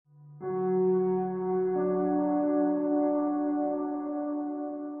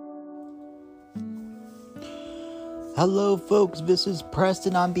Hello folks, this is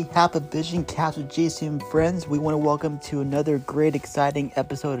Preston on behalf of Vision Cast with JC and Friends. We want to welcome to another great exciting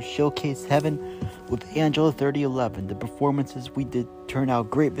episode of Showcase Heaven with Angela 3011. The performances we did turn out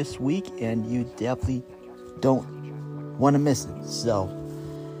great this week and you definitely don't want to miss it. So,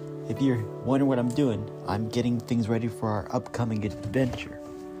 if you're wondering what I'm doing, I'm getting things ready for our upcoming adventure.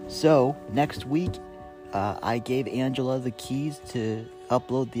 So, next week, I gave Angela the keys to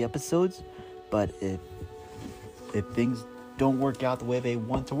upload the episodes, but if things don't work out the way they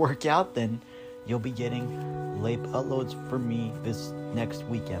want to work out, then you'll be getting late uploads from me this next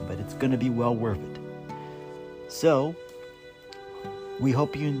weekend, but it's going to be well worth it. So, we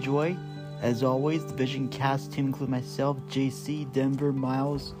hope you enjoy. As always, the Vision Cast team includes myself, JC, Denver,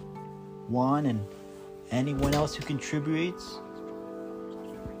 Miles, Juan, and anyone else who contributes.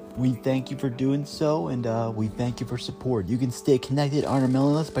 We thank you for doing so, and we thank you for support. You can stay connected on our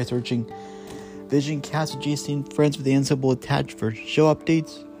mailing list by searching Vision Cast with JC and Friends with the N symbol attached for show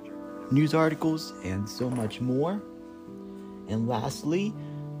updates, news articles, and so much more. And lastly,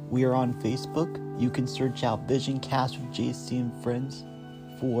 we are on Facebook. You can search out Vision Cast with JC and Friends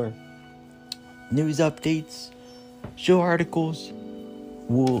for news updates, show articles.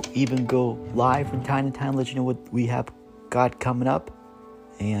 We'll even go live from time to time, let you know what we have got coming up.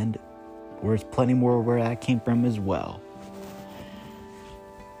 And there's plenty more where that came from as well.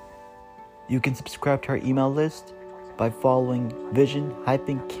 You can subscribe to our email list by following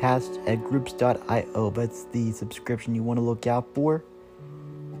vision-cast@groups.io. That's the subscription you want to look out for.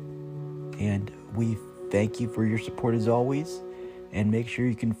 And we thank you for your support as always. And make sure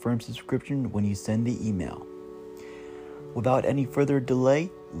you confirm subscription when you send the email. Without any further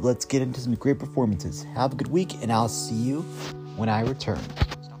delay, let's get into some great performances. Have a good week, and I'll see you when I return.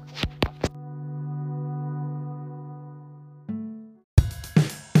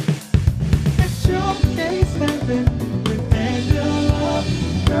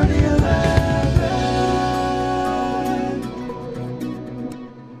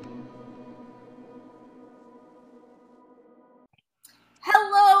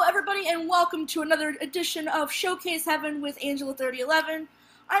 Hello, everybody, and welcome to another edition of Showcase Heaven with Angela 3011.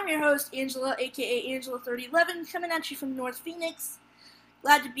 I'm your host, Angela, aka Angela 3011, coming at you from North Phoenix.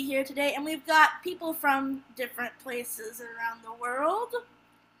 Glad to be here today, and we've got people from different places around the world.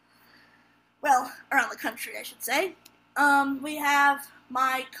 Well, around the country, I should say. We have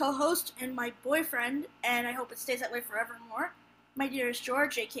my co-host and my boyfriend, and I hope it stays that way forevermore, my dearest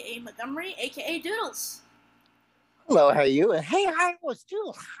George, aka Montgomery, aka Doodles. Hello, how are you? Hey, hi, what's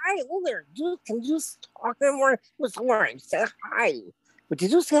Doodles? Hi, oh there, Doodles, can you just talk more with Lauren? Say hi. But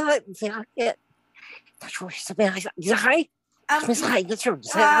did you say hi? Say hi yet? Not sure. Say hi. Say hi. Say hi. That's true.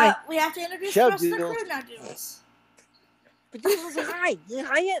 Say hi. We have to introduce Show the rest of the Doodles. crew now, Doodles. But Doodles, say hi. Say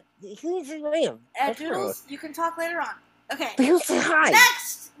hi yet? He didn't say hi. Doodles, you can talk later on. Okay. But you say hi.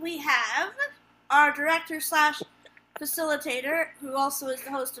 Next, we have our director / facilitator, who also is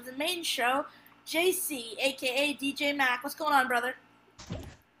the host of the main show, JC, aka DJ Mac. What's going on, brother?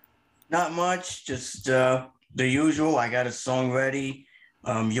 Not much, just the usual. I got a song ready.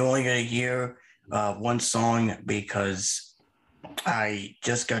 You're only gonna hear one song because I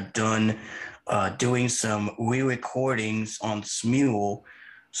just got done doing some re-recordings on Smule.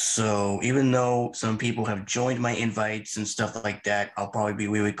 So even though some people have joined my invites and stuff like that, I'll probably be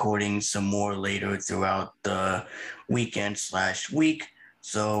re-recording some more later throughout the weekend/week.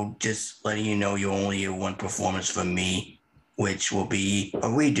 So just letting you know, you'll only hear one performance from me, which will be a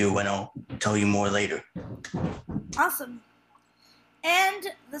redo, and I'll tell you more later. Awesome.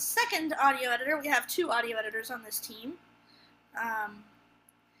 And the second audio editor, we have two audio editors on this team.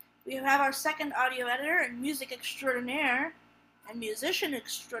 We have our second audio editor and music extraordinaire and musician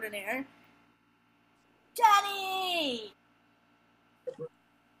extraordinaire, Danny!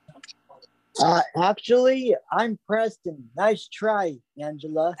 Actually, I'm Preston. Nice try,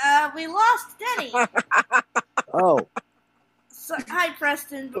 Angela. We lost Denny. Oh. So, hi,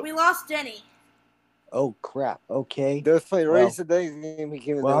 Preston, but we lost Denny. Oh, crap. Okay. Those play Well- race today's game.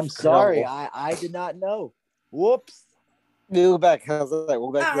 Well, I'm sorry. I did not know. Whoops. We'll go back. How's that?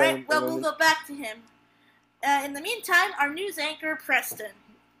 We'll go back. All right, well, we'll go back to him. In the meantime, our news anchor, Preston.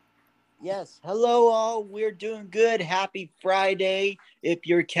 Yes, hello all. We're doing good. Happy Friday if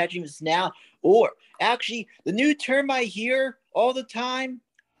you're catching this now. Or actually, the new term I hear all the time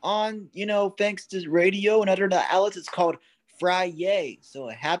on, thanks to radio and other outlets, it's called Fry-yay. So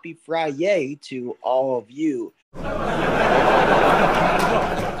a happy Fry-yay to all of you.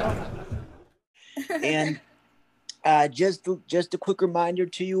 And just a quick reminder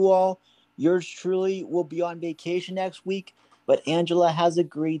to you all, yours truly will be on vacation next week. but Angela has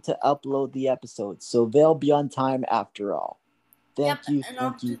agreed to upload the episodes, so they'll be on time after all. Thank you.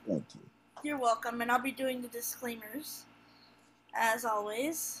 You're welcome, and I'll be doing the disclaimers, as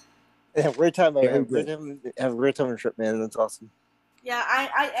always. Yeah, great time. Have a great time on the trip, man. That's awesome. Yeah,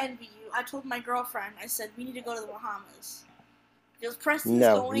 I envy you. I told my girlfriend, I said, we need to go to the Bahamas. Because Preston's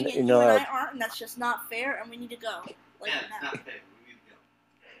going and you and I aren't, and that's just not fair, and we need to go. Like, it's not fair. We need to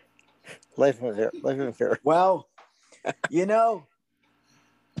go. Life isn't fair. Well, you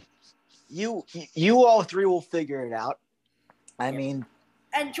all three will figure it out. I mean...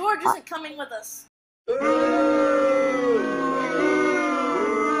 And George isn't coming with us. Because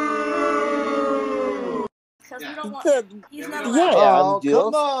we don't want... He's not allowed.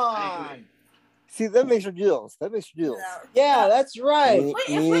 Come on! See, that makes your deals. Yeah, that's right. Wait,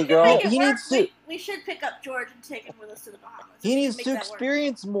 if we can make it work, we should pick up George and take him with us to the Bahamas. He needs to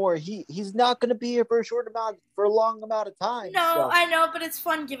experience more. He's not going to be here for a long amount of time. No, so. I know, but it's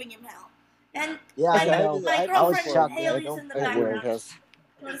fun giving him hell. And yeah, I know. My girlfriend Haley's in the background.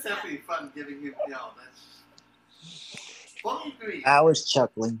 It's definitely fun giving him hell. That's I was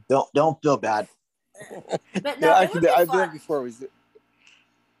chuckling. Don't feel bad. But no, I've done it before.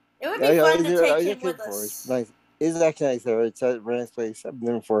 It would be fun to take him with us. It's nice. It's actually nice there. It's a very nice place. I've been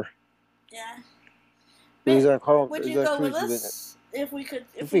there before. Yeah. Would you go with us if we could?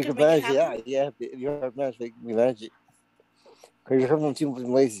 If we could manage it, yeah. If you have managed, we manage it. Because you're coming from two different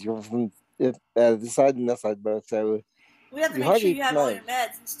places. You're from this side and that side, but so. We have to make sure you have all your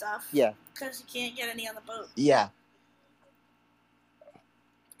meds and stuff. Yeah. Because you can't get any on the boat. Yeah.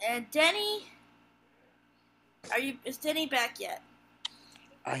 And Denny, is Denny back yet?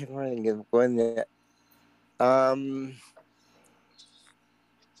 I haven't heard anything going yet.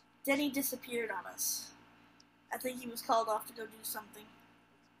 Denny disappeared on us. I think he was called off to go do something.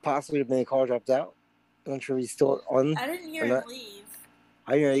 Possibly the call dropped out. I'm not sure if he's still on. I didn't hear him leave.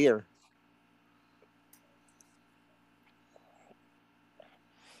 I didn't either.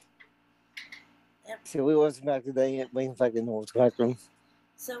 Yep. So we wasn't back today, waiting back in the back room.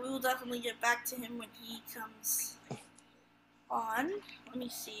 So we will definitely get back to him when he comes on. Let me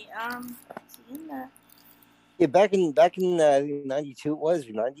see. Yeah, back in 92 it was,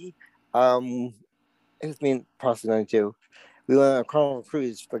 or 90. It was possibly 92. We went on a Carnival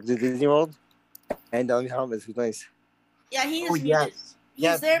cruise, like the Disney World, and Bahamas was nice. Yeah, he is muted.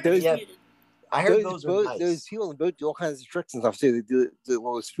 Yes. He's there, but he's muted. I heard those are nice. Those people on the boat do all kinds of tricks and stuff too. They do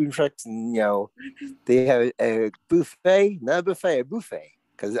little spoon tricks, and they have a buffet, not a buffet, a buffet,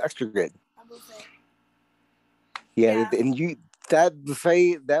 because it's extra good. A buffet. Yeah, and that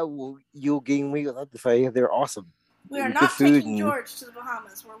buffet you'll gain weight with that buffet. They're awesome. We are not taking George to the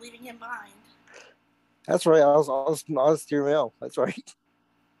Bahamas. We're leaving him behind. That's right. I'll steer him out. That's right.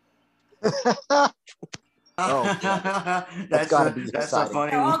 That's gotta be that's a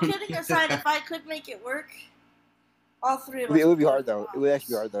funny all one. kidding aside, if I could make it work, all three of us. It would be hard though. It would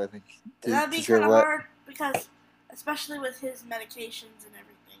actually be hard though. I think. That'd be kind of hard because, especially with his medications and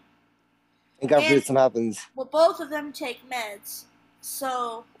everything. And God forbid something happens. Well, both of them take meds,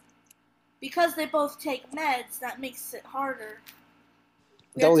 so because they both take meds, that makes it harder.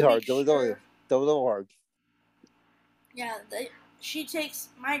 Double hard. Yeah, she takes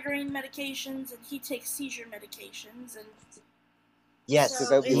migraine medications and he takes seizure medications, and yes, so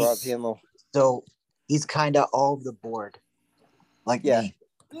that'd be a lot of handle. So he's kind of all over the board, like me. I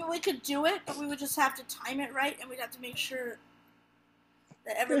mean, we could do it, but we would just have to time it right, and we'd have to make sure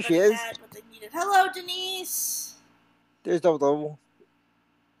that everybody had what they needed. Hello, Denise. There's double.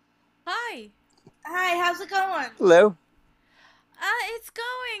 Hi. Hi, how's it going? Hello. It's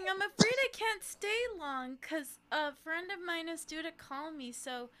going. I'm afraid I can't stay long because a friend of mine is due to call me.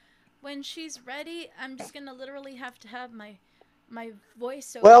 So when she's ready, I'm just going to literally have to have my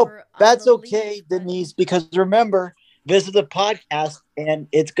voiceover. Well, that's okay, Denise, because remember, this is a podcast and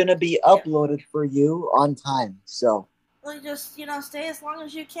it's going to be uploaded for you on time. So, well, just, stay as long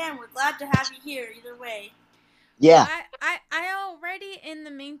as you can. We're glad to have you here either way. Yeah. I already, in the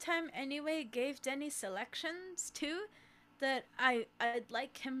meantime, anyway, gave Denny selections too that I'd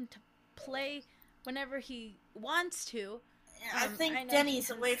like him to play whenever he wants to. I think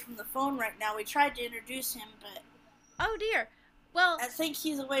Denny's away from the phone right now. We tried to introduce him, but... Oh, dear. Well... I think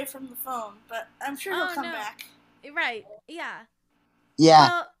he's away from the phone, but I'm sure he'll come back. Right, yeah.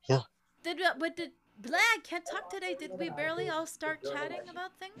 Yeah. Well, I can't talk today. Did we barely all start chatting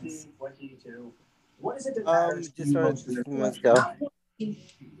about things? Just started 15 minutes ago.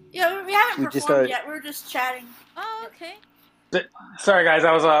 Yeah, we haven't performed yet. We're just chatting. Oh, okay. Sorry, guys,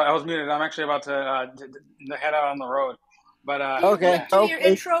 I was muted. I'm actually about to head out on the road. But okay. Do your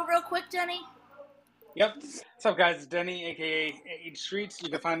intro real quick, Denny. Yep. What's up, guys? It's Denny, aka H Streets. You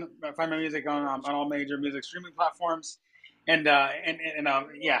can find my music on all major music streaming platforms, and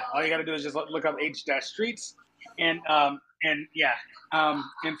yeah, all you got to do is just look up H Streets, and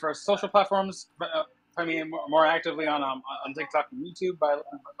for social platforms, find me more actively on TikTok and YouTube by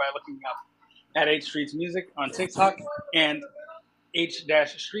looking up at H Streets Music on TikTok and H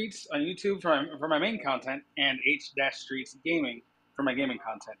Streets on YouTube for my main content, and H Streets Gaming for my gaming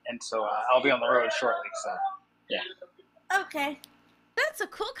content. And so I'll be on the road shortly. So yeah. Okay. That's a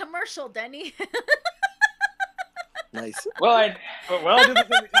cool commercial, Denny. Nice. Well, I do this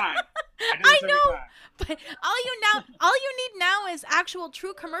every time. I know, but all you need now is actual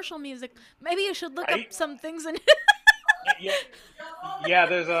true commercial music. Maybe you should look up some things and. Yeah.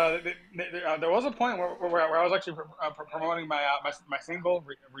 There's there was a point where I was actually promoting my single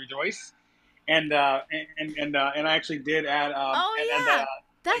Rejoice, and I actually did add.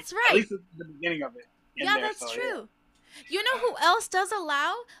 That's right. At least the beginning of it. Yeah, that's true. Yeah. You know who else does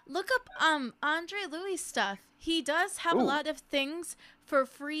allow? Look up Andre Louis stuff. He does have a lot of things for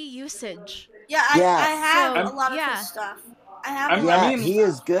free usage. Yeah, I have a lot of his stuff. He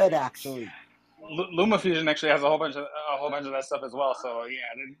is good actually. LumaFusion actually has a whole bunch of that stuff as well. So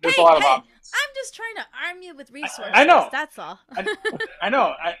yeah, there's a lot of options. I'm just trying to arm you with resources. I know. That's all. I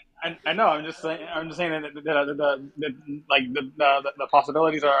know. I know. I'm just saying that the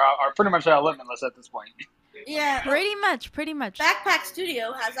possibilities are pretty much limitless at this point. Yeah, pretty much. Backpack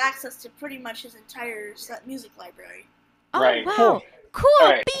Studio has access to pretty much his entire music library. Oh right. Wow! Cool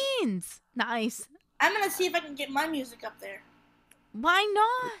right. Beans. Nice. I'm gonna see if I can get my music up there. Why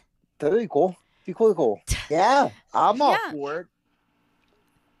not? That'd be cool. Yeah, I'm all for it.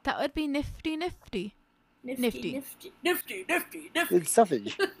 That would be nifty. Nifty. Good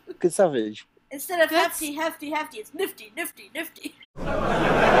stuffage. Instead of hefty, it's nifty.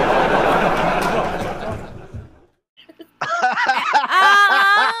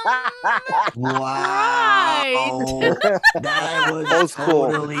 Wow. That was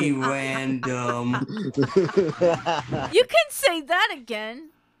totally random. You can say that again.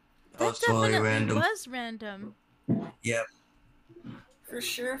 That was totally random. Was random. Yep. For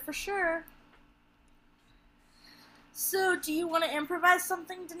sure. So, do you want to improvise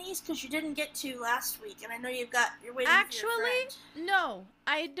something, Denise? Because you didn't get to last week, and I know you're waiting for your friend. No,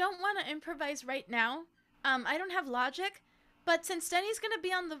 I don't want to improvise right now. I don't have logic, but since Denny's gonna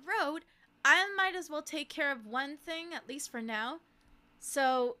be on the road, I might as well take care of one thing at least for now.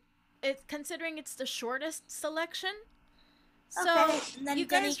 So, considering it's the shortest selection. So okay, and then you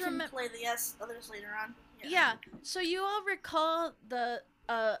Denny guys can play the others later on. Yeah. So you all recall the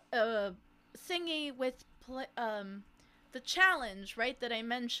thingy with the challenge, right? That I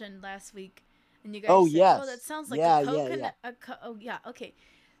mentioned last week, and you guys said, yes. "Oh, that sounds like a coconut." Okay.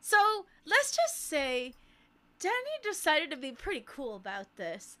 So let's just say Denny decided to be pretty cool about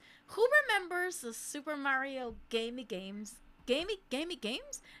this. Who remembers the Super Mario Gamey Games? Gamey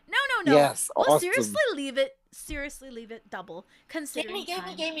Games? No. Yes, we'll awesome. Seriously leave it double. Considering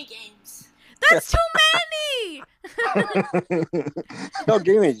Gamey Games. That's too many! No,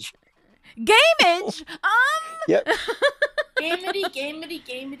 Gameage. Gameage? Yep.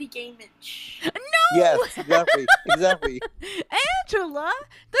 Gamage. No! Yes, exactly. Angela,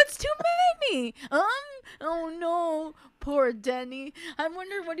 that's too many! Oh no, poor Denny. I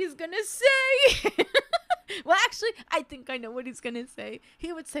wonder what he's gonna say. Well, actually, I think I know what he's gonna say.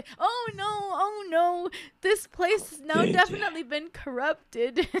 He would say, oh no, this place has now definitely been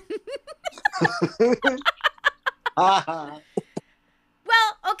corrupted. Well,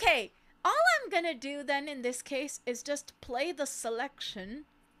 okay. All I'm gonna do then in this case is just play the selection,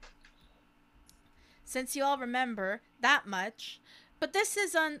 since you all remember that much. But this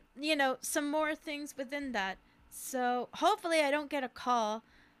is on, some more things within that. So hopefully I don't get a call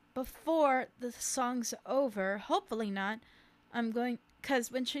before the song's over. Hopefully not.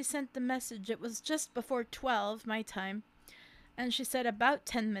 Because when she sent the message, it was just before 12 my time. And she said about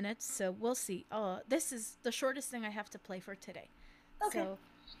 10 minutes, so we'll see. This is the shortest thing I have to play for today. Okay. So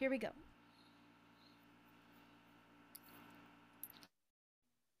here we go.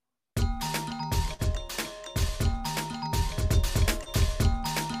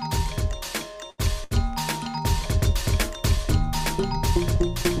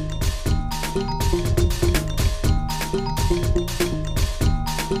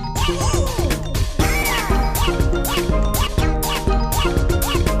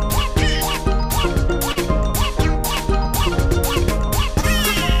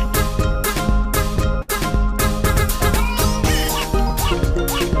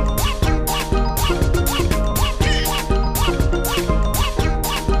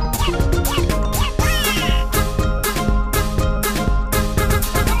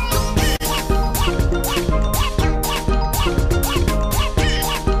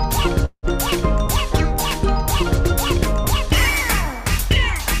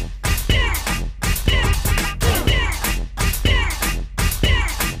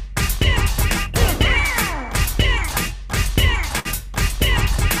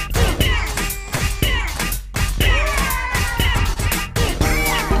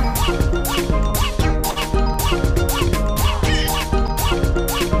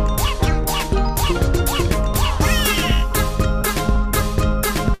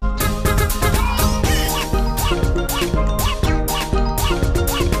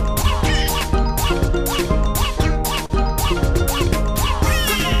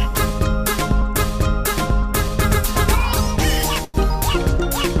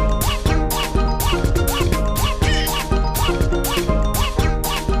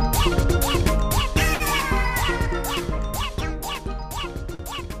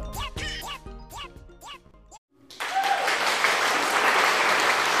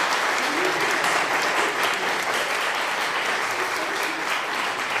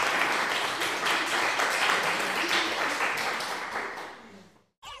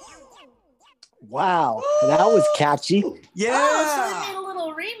 Wow, that was catchy. Yeah. Oh, so they made a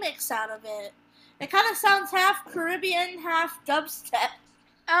little remix out of it. It kind of sounds half Caribbean, half dubstep.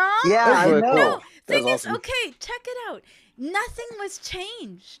 Oh, Yeah, I That's really know. cool. thing That's is, awesome. okay, check it out. Nothing was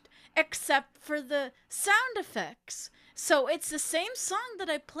changed except for the sound effects. So it's the same song that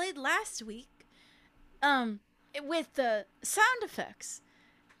I played last week, with the sound effects.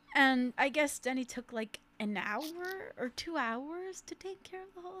 And I guess Denny took like an hour or 2 hours to take care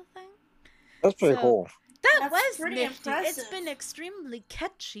of the whole thing. That's pretty So- cool. That That's was pretty nifty. It's impressive. been extremely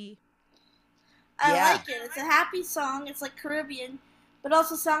catchy. I Yeah. like it. It's a happy song. It's like Caribbean, but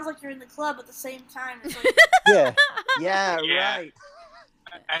also sounds like you're in the club at the same time. It's like, Yeah, yeah, Yeah. right.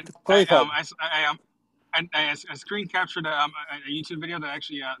 And Very fun. I screen captured a YouTube video that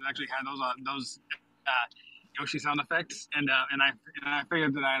actually had those Yoshi sound effects, and I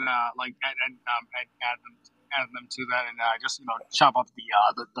figured that I'd add them to that, and just chop up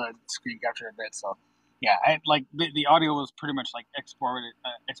the screen capture a bit. So yeah, the audio was pretty much like exported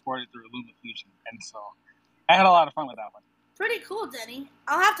through LumaFusion, and so I had a lot of fun with that one. pretty cool, Denny.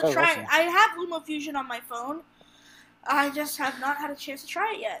 I'll have to Oh, try awesome. it. I have LumaFusion on my phone. I just have not had a chance to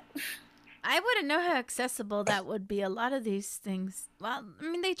try it yet. I wouldn't know how accessible that would be. A lot of these things, well, I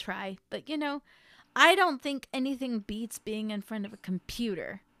mean, they try, but I don't think anything beats being in front of a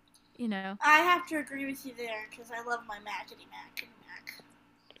computer. I have to agree with you there because I love my Mackety Mac.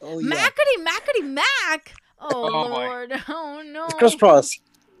 Oh yeah. Mackety Mac! Oh, Oh, boy. Lord. Oh, no. It's Chris Pross.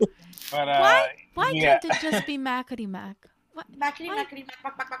 But Why yeah. can't it just be Mackety Mac? What? Mackety Why? Mackety Mac.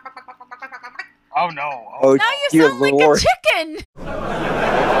 Mac, mac, mac, mac, mac, mac, mac, mac, mac. Oh no! Oh, Now you dear sound like Lord. a chicken!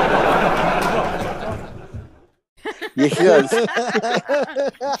 Yeah, he does.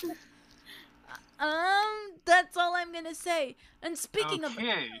 That's all I'm gonna say. And speaking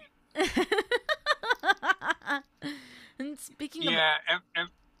Okay. of... and speaking of... Yeah,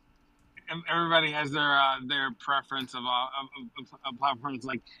 everybody has their preference of platforms.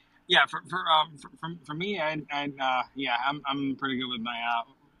 Like, yeah, for me, I'm pretty good with my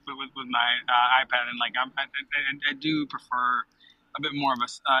with my iPad, and like I do prefer a bit more of a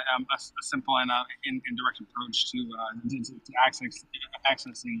simple and indirect approach to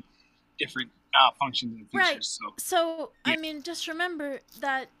accessing different functions and features. Right. So So, I Yeah. mean, just remember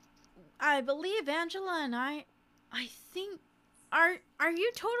that I believe Angela and I think... Are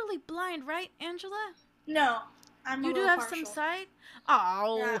you totally blind, right, Angela? No, I'm a You do little have some partial. sight?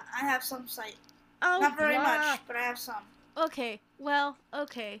 Oh. Yeah, I have some sight. Oh, Not very blah. much, but I have some. Okay, well,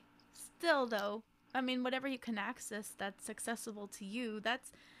 okay. Still, though, I mean, whatever you can access that's accessible to you,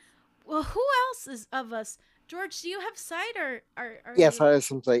 that's... Well, who else is of us? George, do you have sight, or Yes, you... I have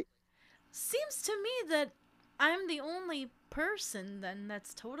some sight. Seems to me that I'm the only person, then,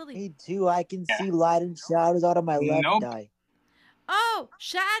 that's totally... Me too. I can Yeah. see light and shadows out of my left Nope. eye. Oh,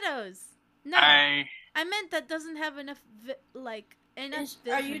 shadows! No, I meant that doesn't have enough, enough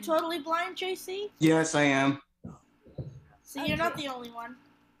Are you vision. totally blind, JC? Yes, I am. See, you're not the only one.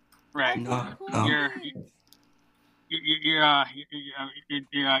 right. No, Cool no. You're beans. you're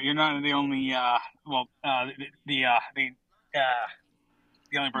not the only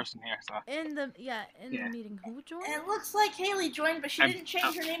the only person here. So In the Yeah. meeting. Who joined? And it looks like Haley joined, but she I'm- didn't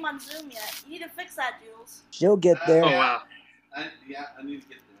change her name on Zoom yet. You need to fix that, Jules. She'll get there. oh wow. I need to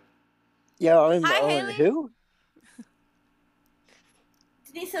get there. Yeah, on Hi, on Haley. who?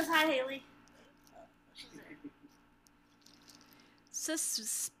 Denise says hi, Haley. She's there. So,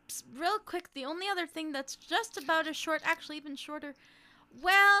 real quick, the only other thing that's just about as short, actually even shorter,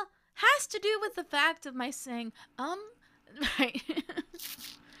 well, has to do with the fact of my saying, right.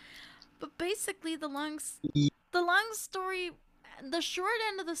 But basically, the long story, the short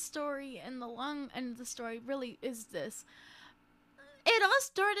end of the story and the long end of the story really is this. It all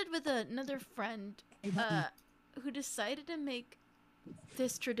started with another friend who decided to make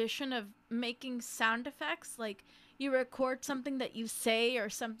this tradition of making sound effects, like you record something that you say or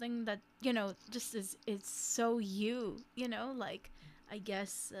something that just is so like I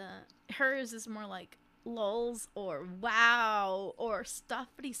guess hers is more like lulz or wow or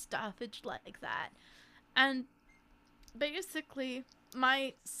stuffage like that. And basically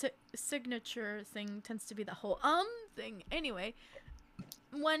my signature thing tends to be the whole thing. Anyway,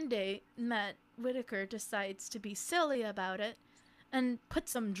 one day Matt Whitaker decides to be silly about it and put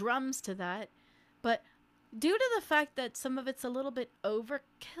some drums to that, but due to the fact that some of it's a little bit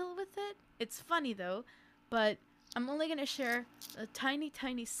overkill with it, it's funny though, but I'm only going to share a tiny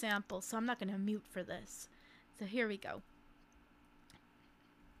sample, so I'm not going to mute for this. So here we go.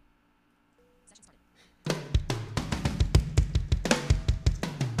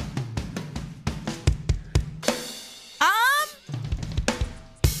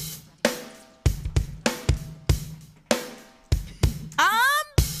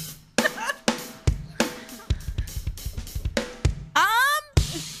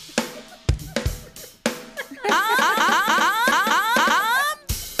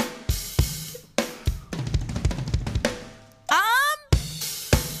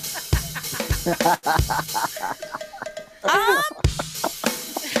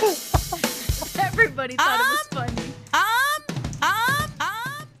 Everybody thought it was funny.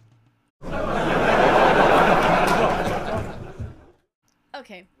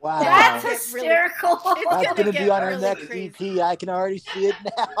 Okay. Wow. That's It's really- hysterical. It's That's gonna gonna get be on our really next crazy. EP. I can already see it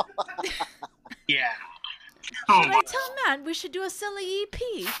now. Yeah. Oh Should my. I tell Matt we should do a silly E EP?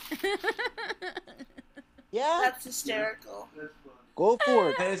 Yeah, That's hysterical. go for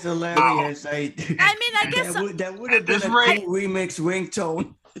it. That is hilarious. I mean, I guess that would have At been this a rate- cool remix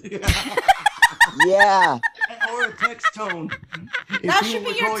ringtone. Yeah. Or a text tone. If That you should be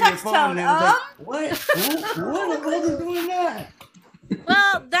would your call text phone tone. and it was like, what are they doing that?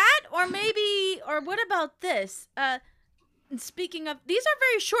 well, that or maybe or what about this? Speaking of, these are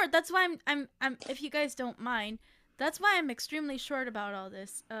very short. That's why I'm if you guys don't mind, that's why I'm extremely short about all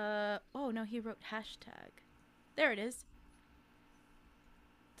this. Oh no, he wrote hashtag. There it is.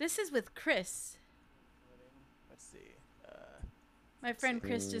 This is with Chris. Let's see. My friend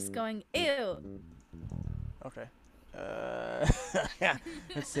Chris just going, ew. Okay. Yeah.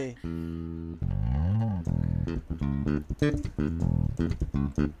 Let's see.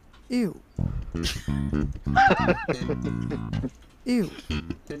 Ew. Ew.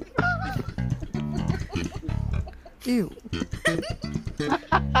 Ew. Ew.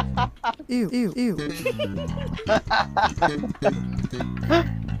 Ew. Ew. Ew.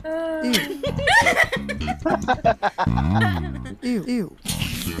 Ew. Ew.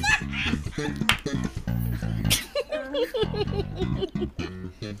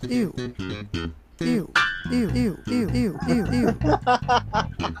 Ew. Ew. Ew. Ew. Ew. Ew.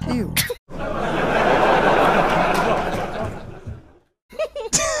 Ew. Ew.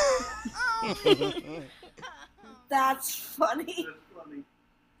 That's funny.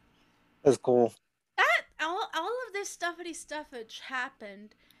 That's cool. That all of this stuffage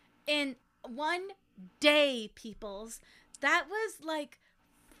happened in one day, peoples. That was like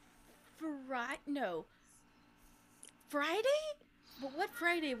Friday? But what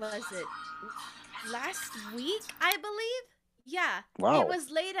Friday was it? Last week, I believe? Yeah. Wow. It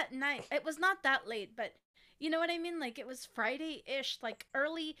was late at night. It was not that late, but you know what I mean? Like, it was Friday-ish, like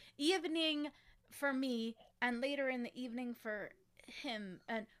early evening for me and later in the evening for him.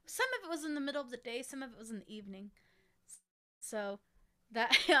 And some of it was in the middle of the day, some of it was in the evening. So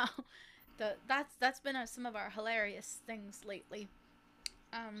that that's been some of our hilarious things lately.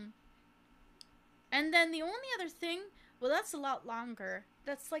 And then the only other thing, well, that's a lot longer.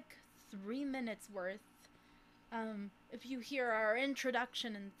 That's like 3 minutes worth. If you hear our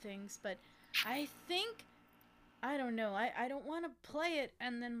introduction and things, but I think, I don't know, I don't want to play it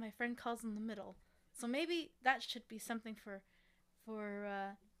and then my friend calls in the middle. So maybe that should be something for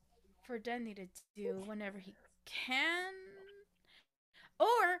Denny to do whenever he can.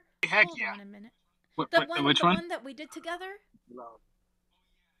 Or Heck hold yeah. on a minute. Which The one? one that we did together?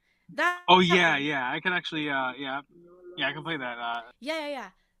 That Oh yeah, one. yeah. I can actually yeah, I can play that. Yeah.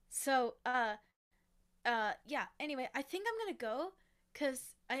 So, yeah. Anyway, I think I'm gonna go,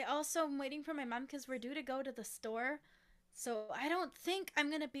 cause I also am waiting for my mom, cause we're due to go to the store. So I don't think I'm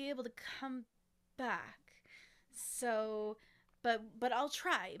gonna be able to come back. So, but I'll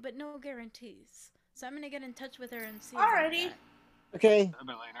try, but no guarantees. So I'm gonna get in touch with her and see. about Alrighty. that. Okay. A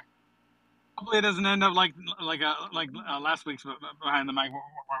bit later. Hopefully it doesn't end up like last week's behind the mic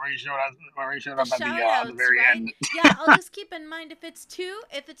where he showed up The at the shout-outs, very right? end. Yeah, I'll just keep in mind if it's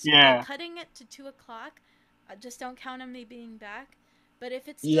Yeah. cutting it to 2 o'clock, just don't count on me being back. But if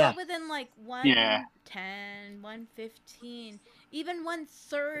it's still Yeah. within like 1:10, 1:15, even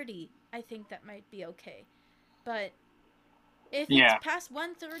 1:30, I think that might be okay. But if Yeah. it's past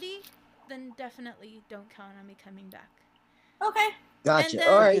 1:30, then definitely don't count on me coming back. Okay. Gotcha. And then,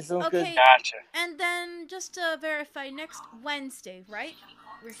 All right. Sounds good. okay, Gotcha. and then just to verify, next Wednesday, right?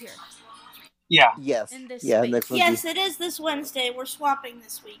 We're here. Yeah. Yes. In this Yeah. space. Next one. Yes, it is this Wednesday. We're swapping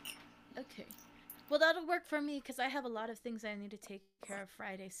this week. Okay. Well, that'll work for me because I have a lot of things I need to take care of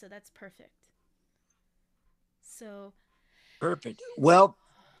Friday, so that's perfect. So, Perfect. Well,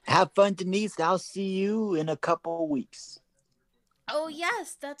 have fun, Denise. I'll see you in a couple weeks. oh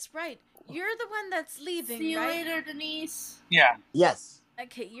yes, that's right. You're the one that's leaving, See you right? later, Denise. Yeah. Yes.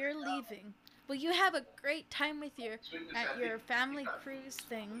 Okay, you're leaving. Well, you have a great time with your family cruise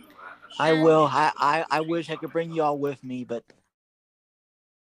thing. I And- will. I wish I could bring you all with me, but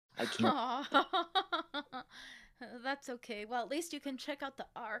I can't. Aw. That's okay. Well, at least you can check out the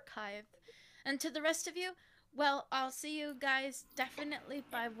archive. And to the rest of you, well, I'll see you guys definitely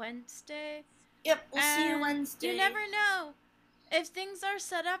by Wednesday. Yep, we'll see you And Wednesday. You never know. If things are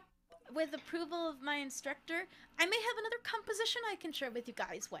set up with approval of my instructor, I may have another composition I can share with you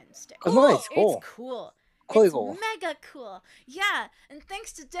guys Wednesday. Oh, nice. Cool. It's cool. Cool, It's cool. mega cool. Yeah, and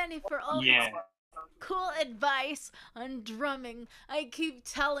thanks to Denny for all Yeah. his cool advice on drumming. I keep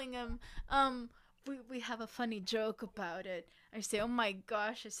telling him, we have a funny joke about it. I say, oh my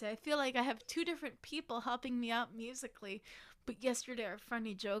gosh, I say, I feel like I have two different people helping me out musically. But yesterday our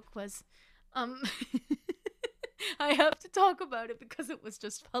funny joke was, I have to talk about it because it was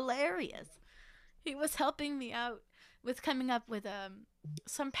just hilarious. He was helping me out with coming up with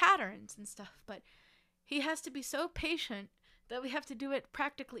some patterns and stuff, but he has to be so patient that we have to do it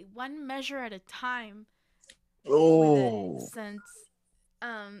practically one measure at a time. Oh. With it, since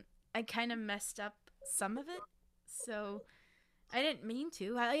I kind of messed up some of it, so I didn't mean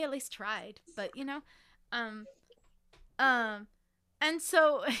to. I at least tried, but you know, and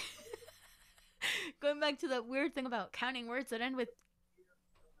so going back to that weird thing about counting words that end with.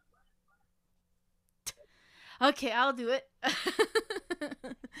 Okay, I'll do it.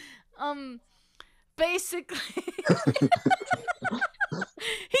 Basically, he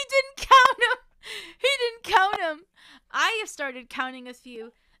didn't count him. He didn't count him. I have started counting a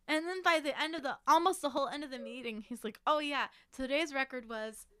few, and then by the end of almost the whole end of the meeting, he's like, "Oh yeah, today's record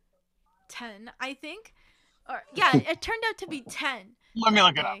was 10, I think." Or yeah, it turned out to be 10. Let me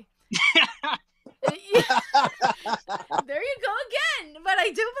look it up. There you go again, but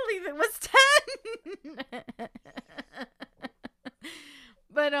I do believe it was 10.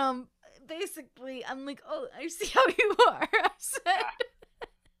 But basically, I'm like, oh, I see how you are.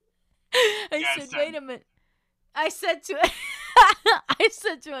 I said, wait a minute. I said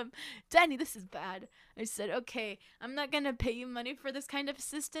to him, Danny, this is bad. I said, okay, I'm not going to pay you money for this kind of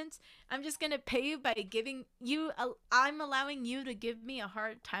assistance. I'm just going to pay you by giving you, I'm allowing you to give me a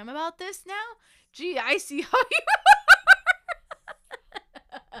hard time about this now. Gee, I see how you are.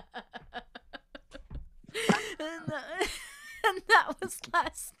 And that was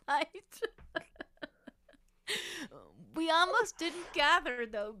last night. We almost didn't gather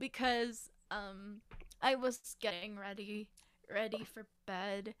though because I was getting ready for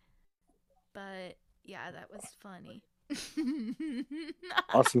bed. But yeah, that was funny.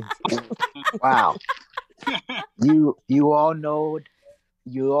 Awesome. Wow. You all know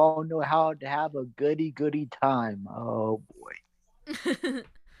how to have a goody time. Oh boy.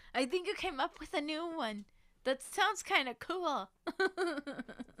 I think you came up with a new one. That sounds kind of cool.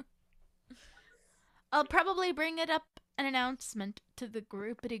 I'll probably bring it up an announcement to the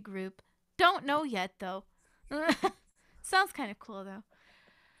groupity group. Don't know yet though. Sounds kind of cool though.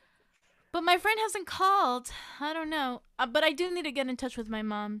 But my friend hasn't called. I don't know. But I do need to get in touch with my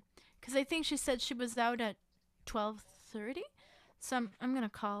mom because I think she said she was out at 12:30. So I'm going to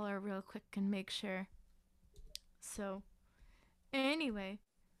call her real quick and make sure. So anyway,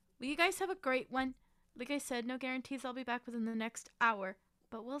 well, you guys have a great one. Like I said, no guarantees I'll be back within the next hour,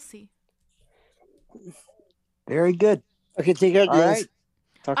 but we'll see. Very good. Okay, take care, All guys. right.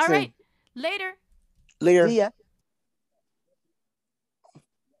 Talk All soon. right. Later. Later. See ya.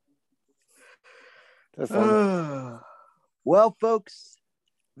 That's fun. Well, folks,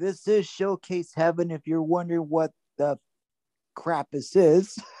 this is Showcase Heaven. If you're wondering what the crap this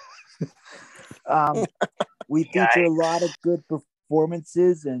is, we feature a lot of good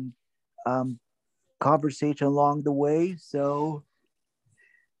performances and conversation along the way. So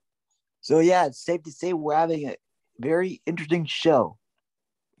yeah, it's safe to say we're having a very interesting show.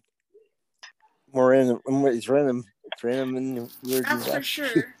 It's random. It's random and weird. That's for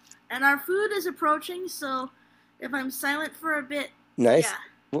sure. And our food is approaching, so if I'm silent for a bit, Nice. yeah.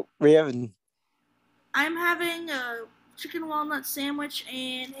 What are you having? I'm having a chicken walnut sandwich,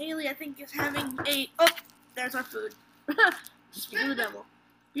 and Haley, I think, is having there's our food. Speak of the devil.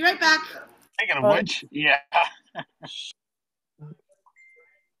 Be right back. Speaking of which, yeah.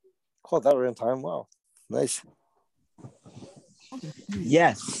 Oh, that we're in time. Wow. Nice.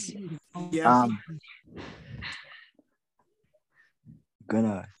 Yes. Yeah.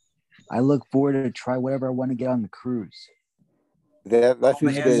 I look forward to try whatever I want to get on the cruise. That Hope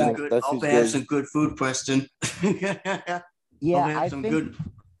food's they good. have some That hope food's they have good. some good food, Preston. Yeah, Hope they have some good.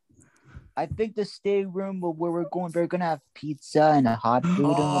 I think the stay room where we're going, we're gonna have pizza and hot food and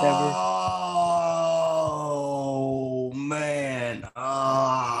whatever. Oh man!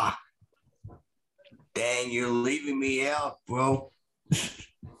 Dang, you're leaving me out, bro.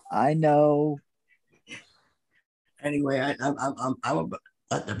 I know. Anyway, I'm about.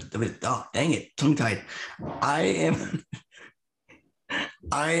 Oh, dang it, tongue tied. I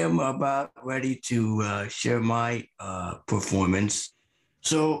am about ready to share my performance.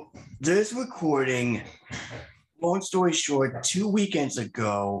 So this recording, long story short, 2 weekends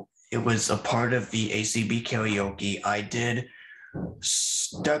ago, it was a part of the ACB karaoke. I did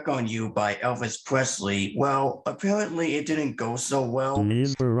Stuck on You by Elvis Presley. Well, apparently it didn't go so well.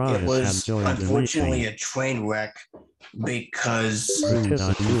 Denise It Barras was has joined the unfortunately meeting. a train wreck because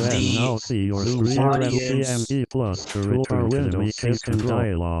Participants now see your screen audience, CMD Plus to return to the system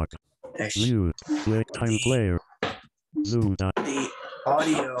dialog. Mute. Click time player. Zoom. the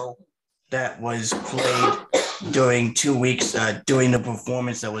audio that was played during 2 weeks, during the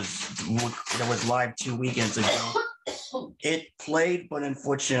performance that was live 2 weekends ago, it played, but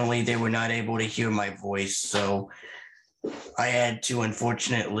unfortunately they were not able to hear my voice, so I had to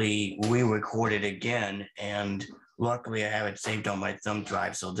unfortunately re-record it again, and luckily I have it saved on my thumb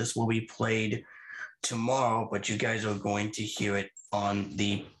drive, so this will be played tomorrow, but you guys are going to hear it on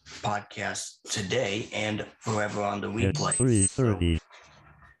the podcast today and forever on the replay. It's 3:30.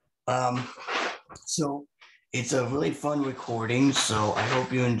 So it's a really fun recording, so I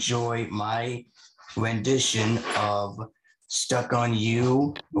hope you enjoy my rendition of Stuck on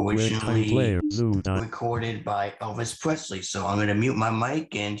You, originally recorded by Elvis Presley. So I'm going to mute my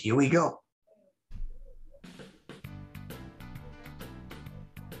mic, and here we go.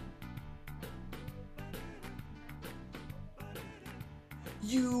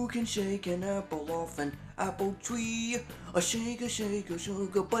 You can shake an apple off an apple tree. A shaker,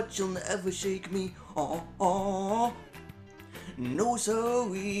 sugar, but you'll never shake me. No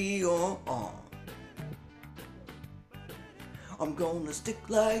sorry, I'm gonna stick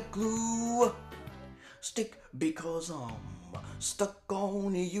like glue. Stick because I'm stuck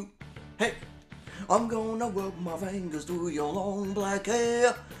on you. Hey, I'm gonna rub my fingers through your long black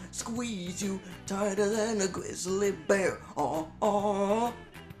hair. Squeeze you tighter than a grizzly bear.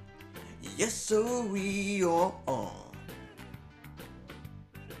 Yes, sorry,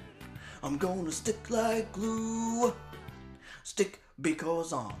 I'm gonna stick like glue. Stick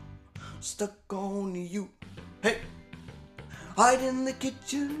because I'm stuck on you. Hey, hide in the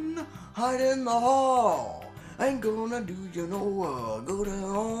kitchen, hide in the hall. Ain't gonna do you no good at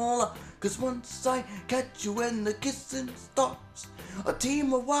all. Cause once I catch you when the kissing starts, a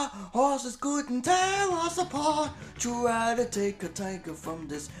team of wild horses couldn't tear us apart. Try to take a tiger from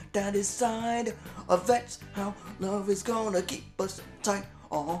this daddy's side. That's how love is gonna keep us tight.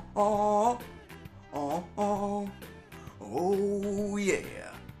 Oh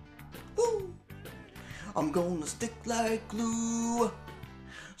yeah. Woo. I'm gonna stick like glue.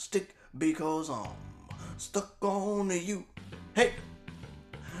 Stick because I'm stuck on you. Hey,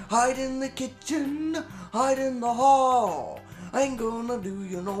 hide in the kitchen, hide in the hall. I ain't gonna do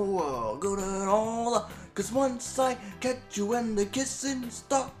you no good at all. Cause once I catch you when the kissing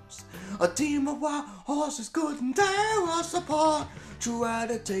starts, a team of wild horses couldn't tear us apart. Try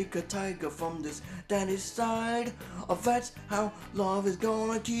to take a tiger from this daddy's side. That's how love is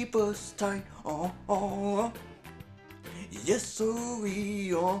gonna keep us tight. Yes,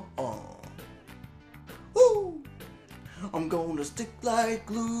 sorry, Woo! I'm gonna stick like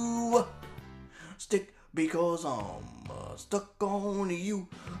glue. Stick because I'm stuck on you.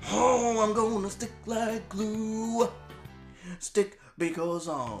 I'm gonna stick like glue. Stick because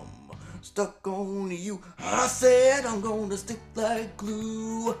I'm stuck on you. I said I'm gonna stick like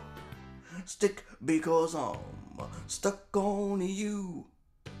glue. Stick because I'm stuck on you.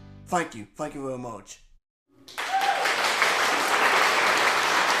 Thank you very much.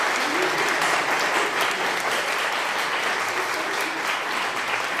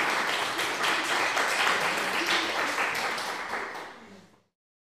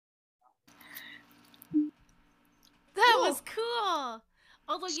 That was cool.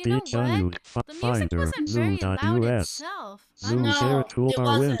 Although, you know Speech unmute. what? The music wasn't very loud itself. Zoom share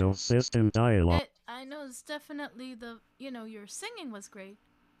toolbar window system dialog. I know it's definitely your singing was great,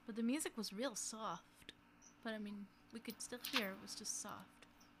 but the music was real soft. But I mean, we could still hear it was just soft.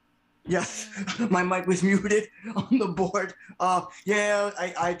 Yes, my mic was muted on the board.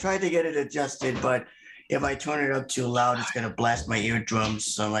 I tried to get it adjusted, but if I turn it up too loud, it's gonna blast my eardrums.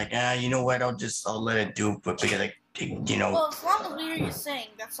 So I'm like, you know what? I'll let it do. But because Well, as long as we hear you sing,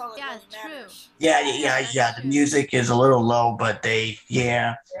 that's all that really matters. Yeah. The music is a little low, but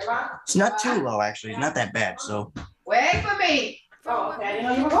it's not too low actually. It's not that bad. So Wait for me. Oh, okay. I didn't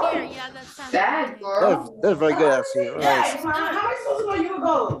know you were going. Yeah, that sounds That was very good, actually. Yeah, how am I supposed to know you were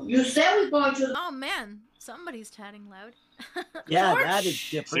going? You said we were going to. Oh man, somebody's chatting loud. Yeah, that is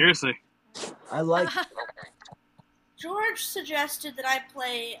different. Seriously. I like. George suggested that I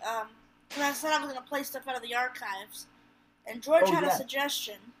play, because I said I was going to play stuff out of the archives, and George had a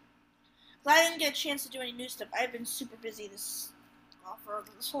suggestion. Because I didn't get a chance to do any new stuff. I've been super busy for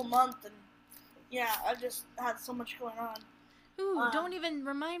this whole month, and yeah, I've just had so much going on. Ooh, don't even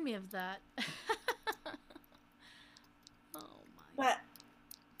remind me of that. Oh my But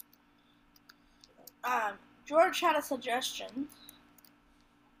George had a suggestion.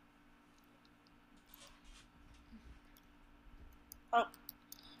 Oh,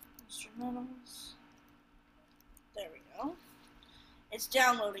 instrumentals. There we go. It's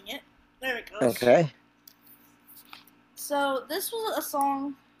downloading it. There it goes. Okay. So this was a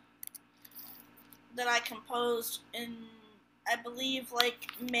song that I composed in, I believe, like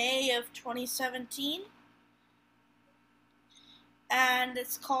May of 2017. And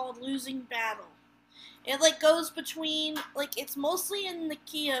it's called Losing Battle. It like goes between, like, it's mostly in the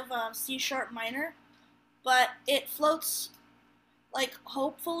key of C# minor, but it floats, like,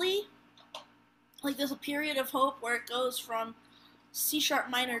 hopefully, like there's a period of hope where it goes from C#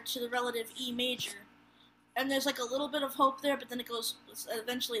 minor to the relative E major. And there's like a little bit of hope there, but then it goes,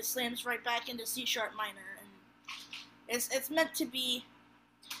 eventually it slams right back into C# minor. And it's meant to be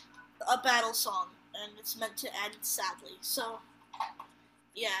a battle song, and it's meant to end sadly. So,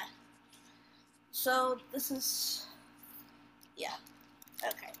 yeah. So, this is, yeah.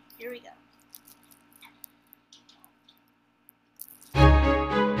 Okay, here we go.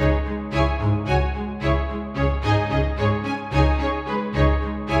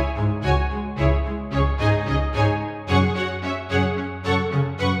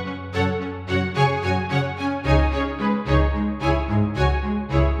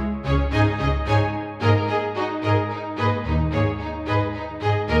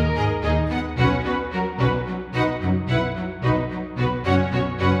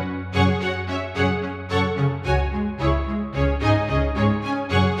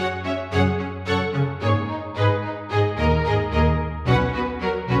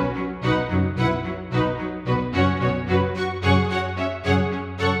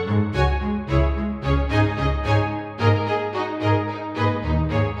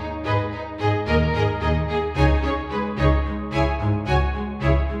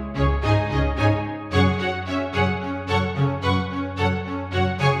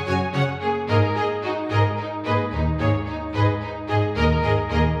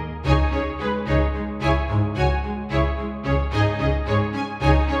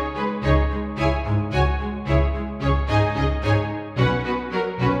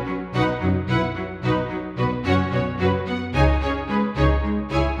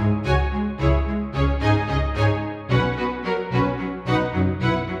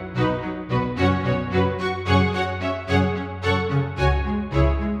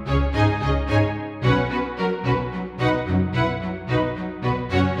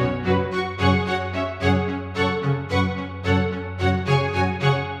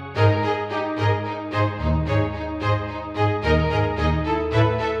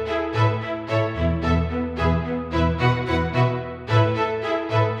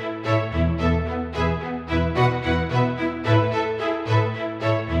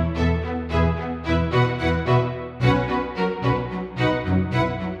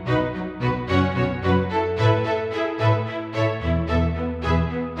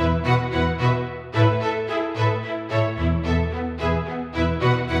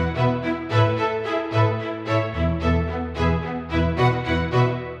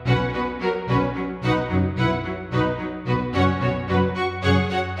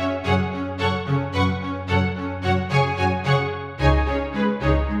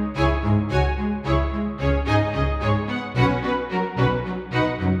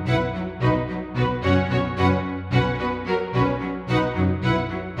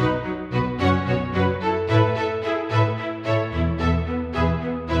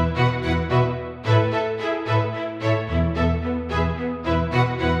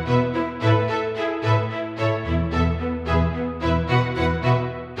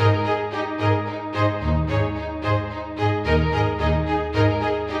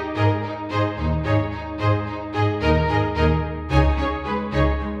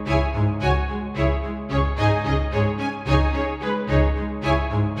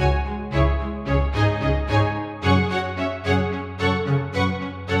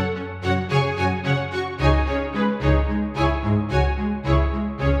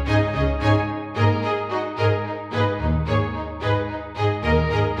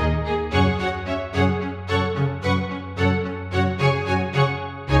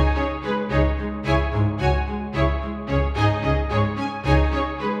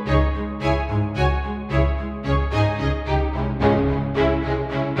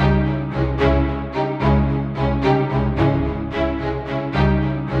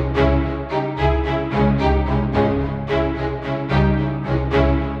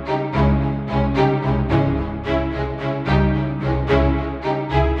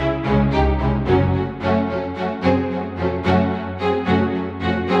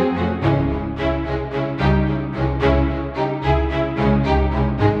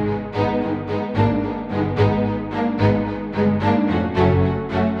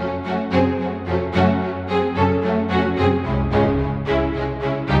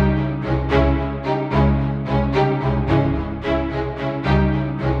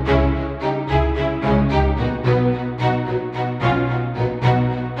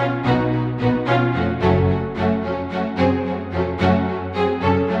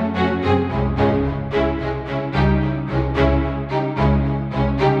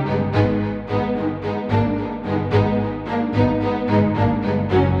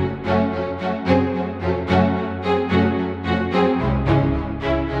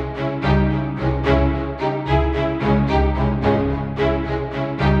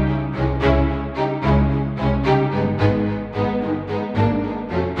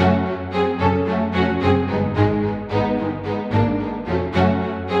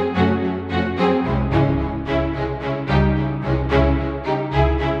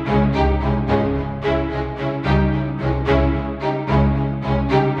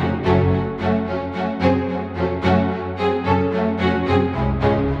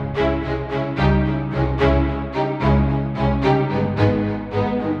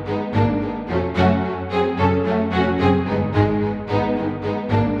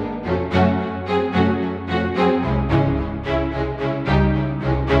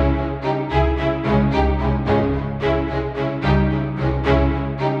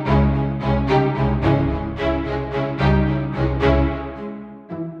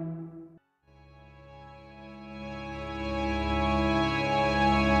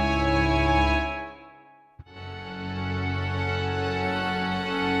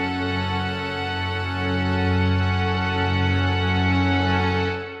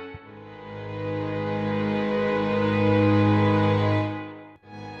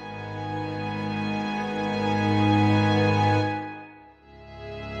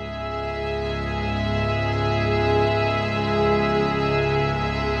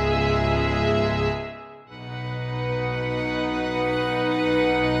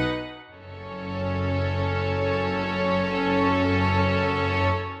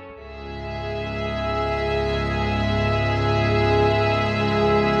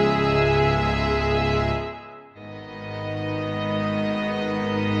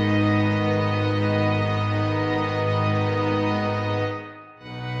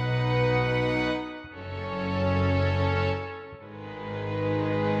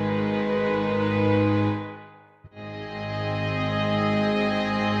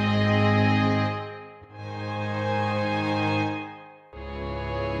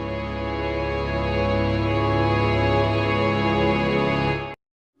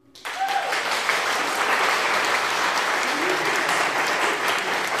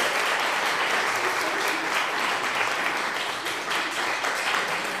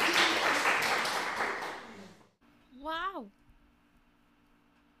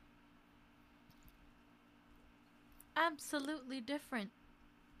 absolutely different.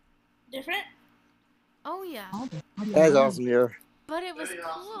 Different? Oh yeah. That's awesome, here. But it was Very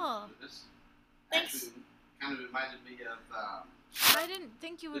cool. awesome. This Thanks. actually kind of reminded me of I didn't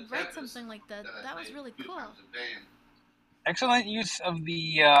think you would write something like that. That was really cool. Excellent use of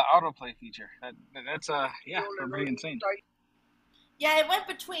the autoplay feature. That's pretty insane. Yeah, it went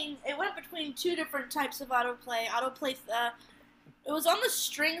between two different types of autoplay. Autoplay, it was on the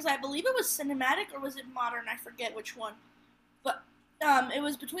strings. I believe it was cinematic or was it modern? I forget which one. But it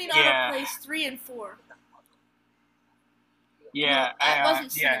was between autoplays 3 and 4. Yeah, no, it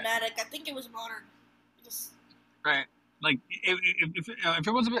wasn't cinematic. I think it was modern. Just right. Like if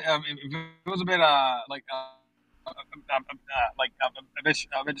it was a bit a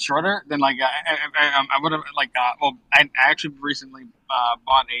bit shorter, then I would have I actually recently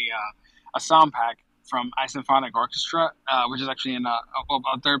bought a sound pack from iSymphonic Orchestra, which is actually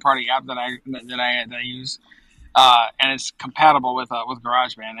a third party app that I use, and it's compatible with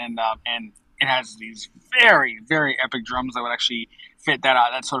GarageBand, and it has these very, very epic drums that would actually fit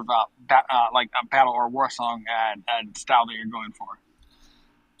that sort of battle or war song style that you're going for.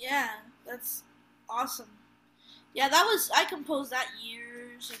 yeah, that's awesome. Yeah, I composed that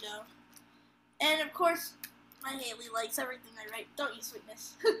years ago. And of course, my Haley likes everything I write. Don't you,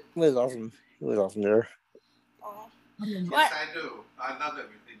 sweetness? It was awesome. It was awesome there. Aw. Yes, What? I do. I love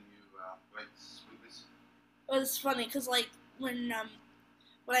everything you write, sweetness. It was funny because when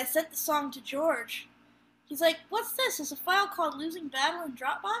I sent the song to George, he's like, "What's this? It's a file called Losing Battle in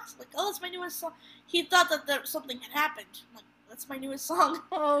Dropbox." Like, oh, that's my newest song. He thought that something had happened. I'm like, that's my newest song.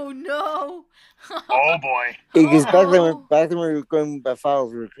 Oh no! Oh boy! Because back then we were going by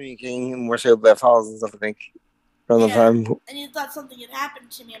files, we were communicating more so by files and stuff. I think around the time. And he thought something had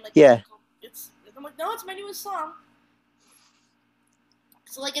happened to me. I'm like, yeah. I'm like, no, it's my newest song.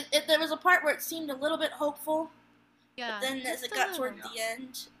 So there was a part where it seemed a little bit hopeful. Yeah. But then as it got toward the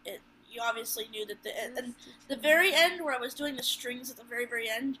end, you obviously knew that the very end where I was doing the strings at the very, very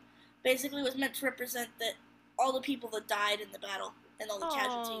end basically was meant to represent that all the people that died in the battle and all the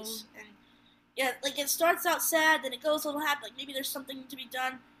casualties. And yeah, it starts out sad, then it goes a little happy, like maybe there's something to be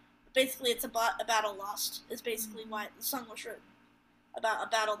done. But basically, it's a battle lost. Is basically why the song was written, about a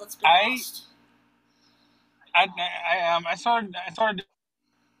battle that's been lost. I started to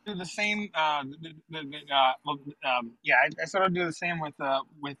do the same. I started to do the same with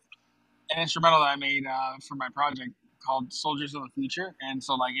an instrumental that I made for my project called "Soldiers of the Future," and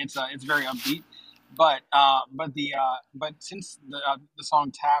so it's very upbeat. But since the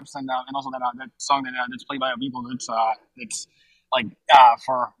song taps and also that song that's played by people that's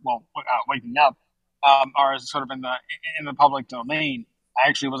for waking up are sort of in the public domain, I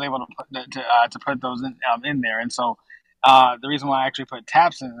actually was able to put those in there, and so the reason why I actually put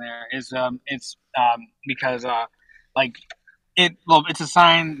taps in there is it's because it's a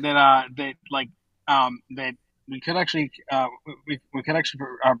sign that that we could actually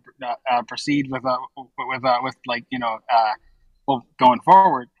proceed with going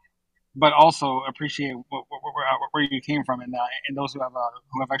forward, but also appreciate where you came from and those who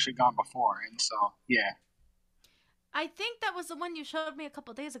have actually gone before, and so yeah. I think that was the one you showed me a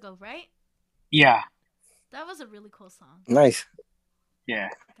couple days ago, right? Yeah. That was a really cool song. Nice. Yeah.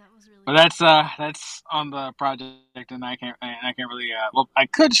 That was really. But that's on the project, and I can't really. I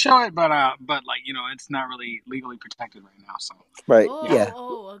could show it, but it's not really legally protected right now. So. Right. Oh, yeah.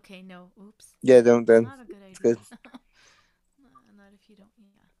 Oh. Okay. No. Oops. Yeah. Don't then. Not a good idea. It's good. Not if you don't.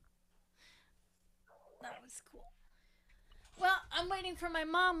 Yeah. That was cool. Well, I'm waiting for my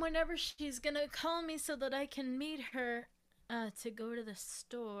mom whenever she's gonna call me so that I can meet her to go to the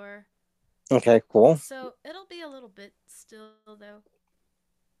store. Okay, cool. So it'll be a little bit still though.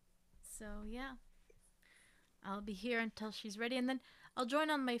 So yeah, I'll be here until she's ready, and then I'll join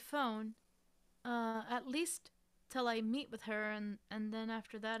on my phone, at least till I meet with her, and then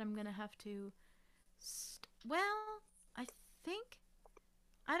after that I'm gonna have to. I think,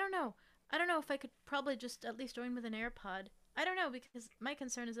 I don't know if I could probably just at least join with an AirPod. I don't know, because my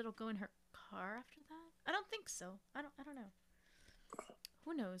concern is it'll go in her car after that. I don't think so. I don't know.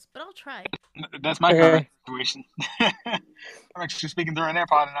 Who knows? But I'll try. That's my current situation. I'm actually speaking through an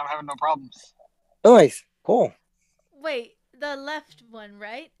AirPod and I'm having no problems. Nice. Cool. Wait, the left one,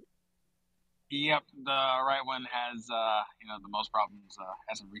 right? Yep, the right one has the most problems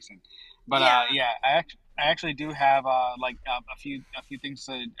as of recent. But I actually do have a few things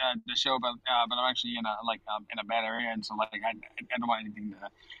to show, but I'm actually in a bad area, and so I don't want anything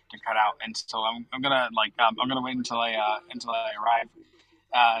to cut out, and so I'm gonna wait until I arrive,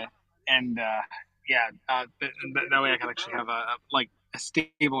 that way I can actually have a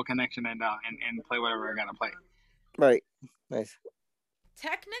stable connection and play whatever I gotta play. Right. Nice.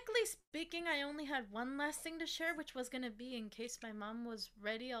 Technically speaking, I only had one last thing to share, which was going to be in case my mom was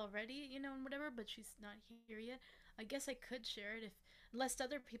ready already, and whatever, but she's not here yet. I guess I could share it unless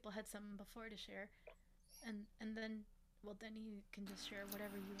other people had something before to share. And then, well, then you can just share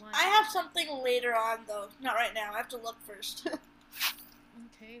whatever you want. I have something later on, though. Not right now. I have to look first.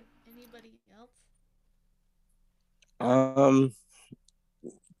 Okay. Anybody else?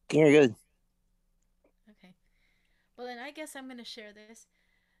 You're good. Okay. Well, then I guess I'm going to share this.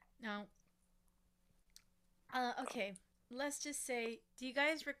 Now, okay. Let's just say, do you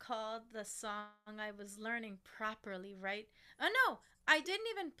guys recall the song I was learning properly, right? Oh, no. I didn't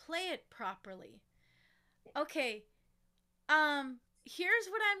even play it properly. Okay. Here's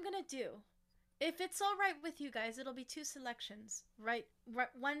what I'm going to do. If it's all right with you guys, it'll be 2 selections, right?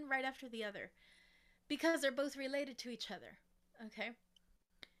 One right after the other. Because they're both related to each other. Okay?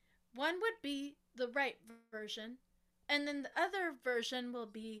 One would be the right version, and then the other version will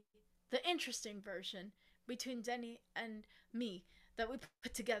be the interesting version between Denny and me that we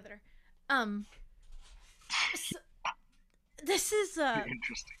put together. So, this is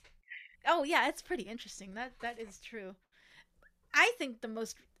Interesting. Oh yeah, it's pretty interesting. That is true. I think the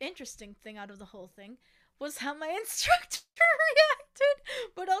most interesting thing out of the whole thing was how my instructor reacted,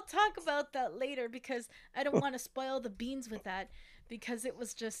 but I'll talk about that later because I don't want to spoil the beans with that because it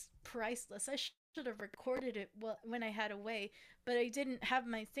was just priceless. I should have recorded it when I had a way, but I didn't have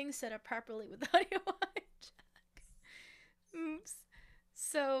my thing set up properly with audio hijack. Oops.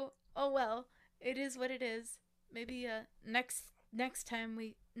 So, oh well, it is what it is. Maybe next time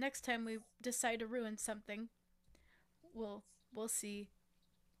we decide to ruin something, we'll see.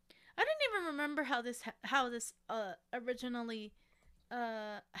 I don't even remember how this originally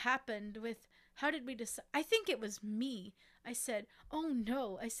happened with how did we decide. I think it was me. I said, oh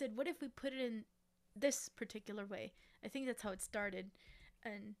no, I said, what if we put it in this particular way? I think that's how it started,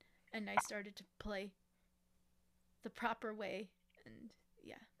 and I started to play the proper way, and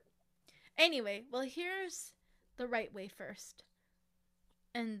yeah. Anyway, well, here's the right way first,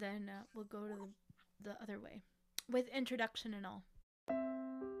 and then we'll go to the other way with introduction and all.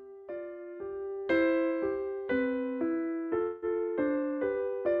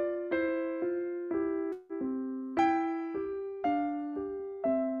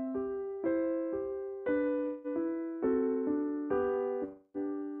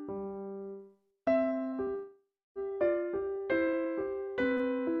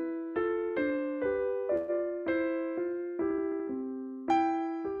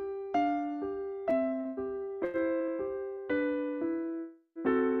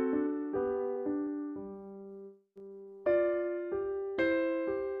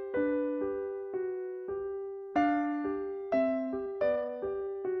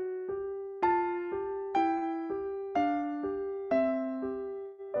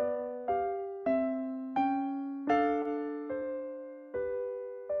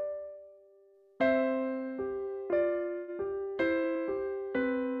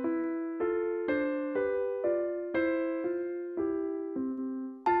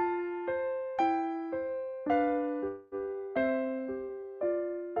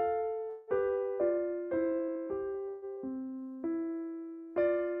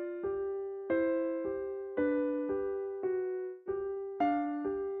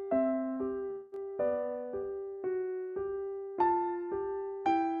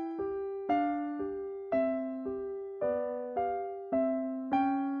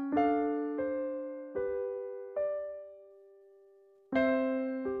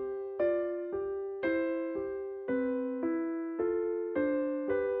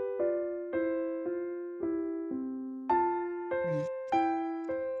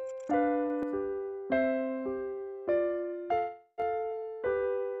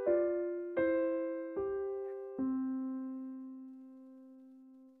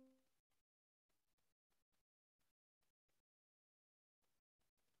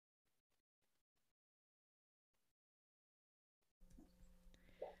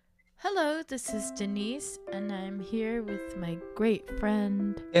 Hello, this is Denise, and I'm here with my great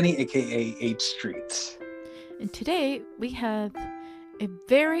friend Denny, aka H Streets. And today we have a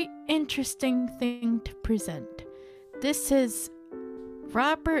very interesting thing to present. This is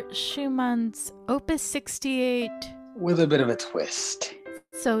Robert Schumann's Opus 68. With a bit of a twist.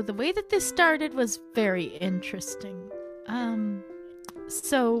 So the way that this started was very interesting.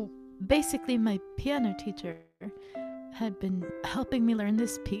 So basically my piano teacher had been helping me learn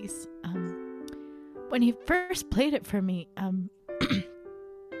this piece. When he first played it for me, I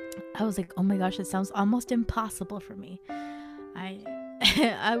was like, oh my gosh, it sounds almost impossible for me. I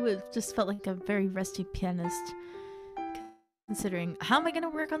just felt like a very rusty pianist. considering how am I going to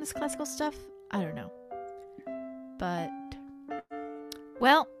work on this classical stuff? I don't know. But,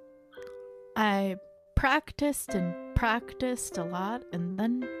 well, I practiced and practiced a lot, and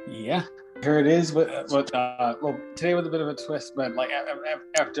then... Yeah, here it is. Well, today with a bit of a twist, but like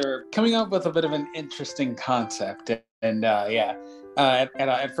after coming up with a bit of an interesting concept, and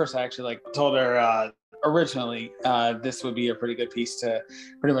at first I actually like told her originally this would be a pretty good piece to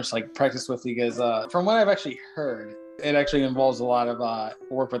pretty much like practice with, because from what I've actually heard, it actually involves a lot of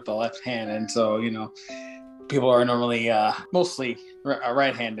work with the left hand, and so people are normally mostly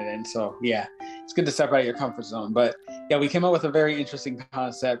right-handed, and so it's good to step out of your comfort zone. But we came up with a very interesting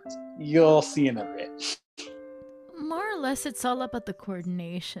concept. You'll see in a bit. More or less, it's all about the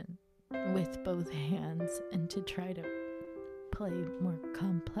coordination with both hands, and to try to play more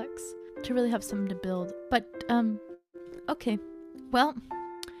complex, to really have something to build. But okay, well,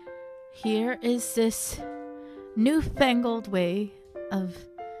 here is this newfangled way of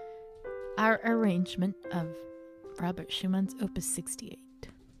our arrangement of Robert Schumann's Opus 68.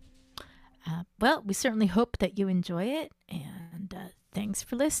 Well, we certainly hope that you enjoy it, and thanks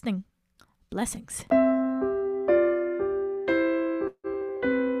for listening. Blessings.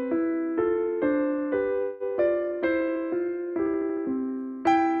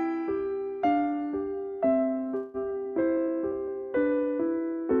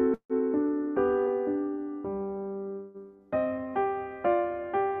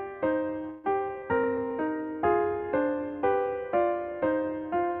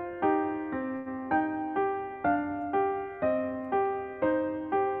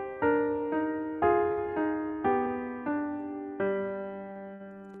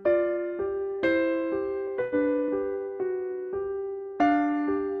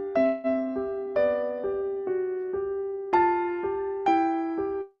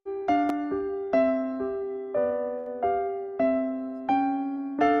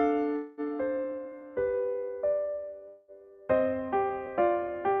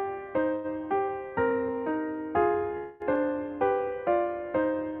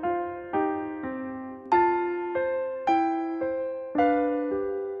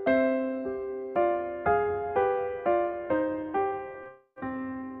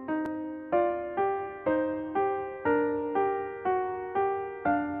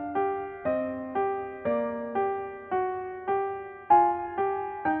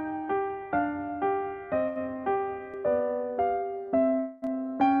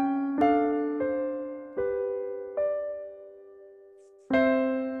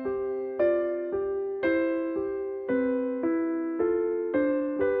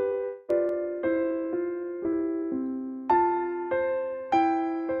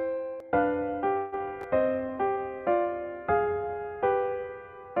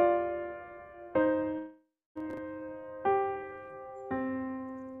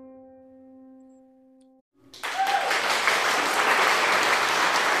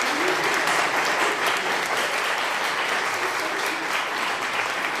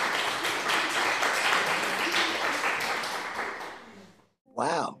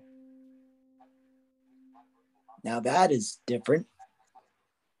 Wow. Now that is different.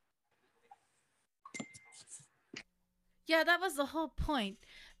 Yeah, that was the whole point.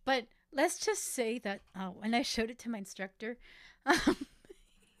 But let's just say that when I showed it to my instructor, at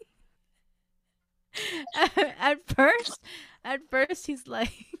first he's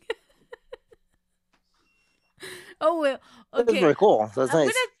like, "Oh well, okay." That's very cool. That's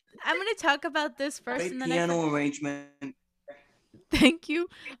nice. I'm gonna talk about this first, Great and then piano arrangement. Thank you.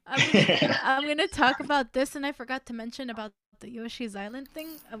 I'm gonna talk about this, and I forgot to mention about the Yoshi's Island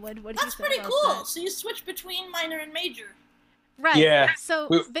thing. What he That's said pretty about cool. that. So you switch between minor and major. Right. Yeah. So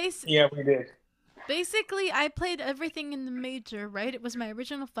we did. basically, I played everything in the major. Right. It was my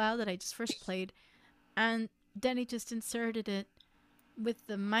original file that I just first played, and then he just inserted it with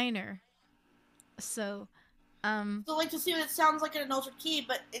the minor. So, So like to see what it sounds like in an altered key,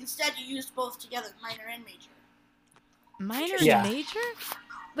 but instead you used both together, minor and major. Minor Yeah. and major?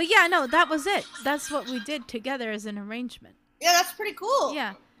 But yeah, no, that was it. That's what we did together as an arrangement. Yeah, that's pretty cool.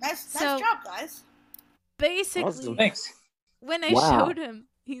 Yeah. Nice So- job, guys. Basically, Awesome. Thanks. when I Wow. showed him,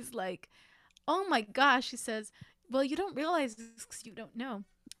 he's like, "Oh my gosh," he says, "well, you don't realize this because you don't know.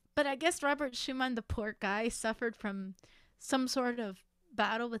 But I guess Robert Schumann, the poor guy, suffered from some sort of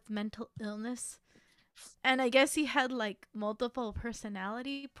battle with mental illness. And I guess he had like multiple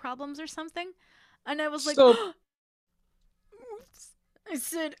personality problems or something." And I was like, So- oops. I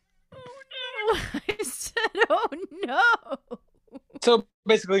said, "Oh no." I said, "Oh no." So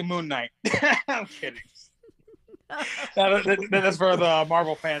basically, Moon Knight. I'm kidding. That's for the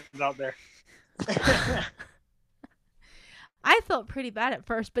Marvel fans out there. I felt pretty bad at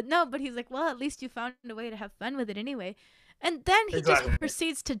first, but he's like, well, at least you found a way to have fun with it anyway. And then he just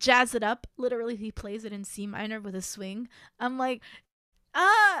proceeds to jazz it up. Literally, he plays it in C minor with a swing. I'm like, no.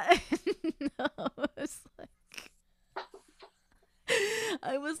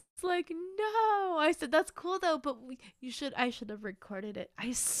 I was like, no. I said, that's cool though, but I should have recorded it.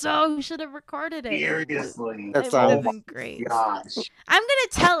 I so should have recorded it. Seriously, That would have been great. Gosh. I'm gonna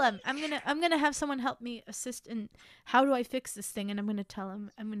tell him. I'm gonna have someone help me assist in how do I fix this thing, and I'm gonna tell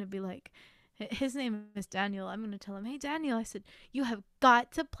him. I'm gonna be like, his name is Daniel. I'm gonna tell him, hey Daniel, I said you have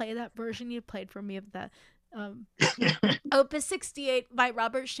got to play that version you played for me of the Opus 68 by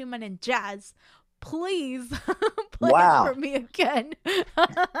Robert Schumann in jazz. Please play it for me again.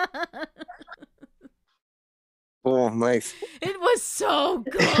 Oh, nice. It was so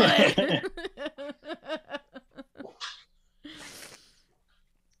good.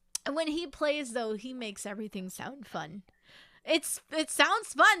 And when he plays, though, he makes everything sound fun. It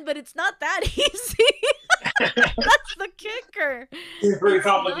sounds fun, but it's not that easy. That's the kicker. It's pretty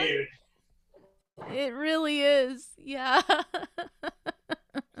complicated. It really is. Yeah.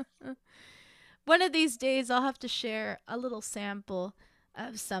 One of these days, I'll have to share a little sample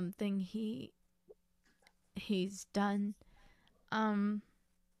of something he's done. One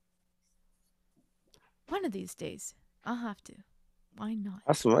of these days, I'll have to. Why not?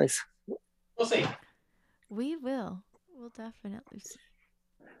 That's nice. We'll see. We will. We'll definitely see.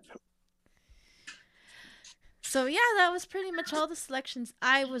 So yeah, that was pretty much all the selections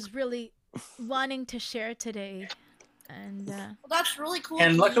I was really wanting to share today. And well, that's really cool.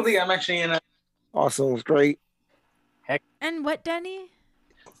 And luckily, I'm actually in a. Awesome, it was great. Heck. And what, Denny?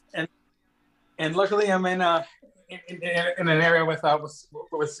 And luckily, I'm in an area with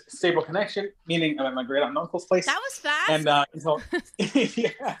stable connection, meaning I'm at my great aunt and uncle's place. That was fast. And so,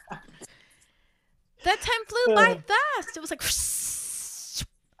 yeah. That time flew by fast. It was like,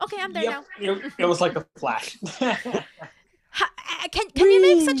 okay, I'm there now. It was like the Flash. Can you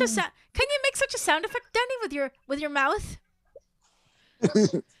make such a sound? Can you make such a sound effect, Denny, with your mouth?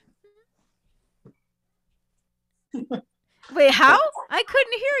 Wait, how? I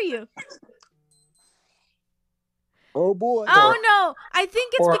couldn't hear you. Oh boy. Oh no! I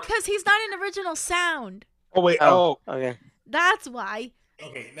think it's because he's not an original sound. Oh wait. Oh, okay. That's why.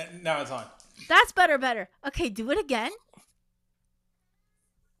 Okay, now it's on. That's better. Okay, do it again.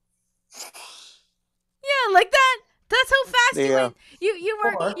 Yeah, like that. That's how fast you went.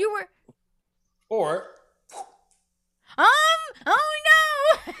 You were. Or. Oh no!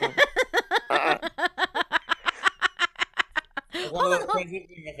 One of those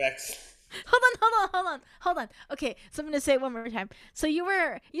transitioning effects. Hold on. Okay, so I'm gonna say it one more time. So you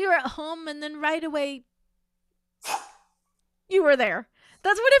were at home, and then right away, you were there.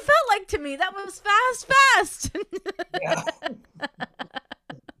 That's what it felt like to me. That was fast. Yeah.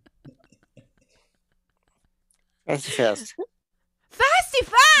 Fast. Fasty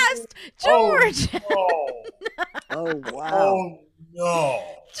fast, George. Oh, no. Oh wow. Oh no.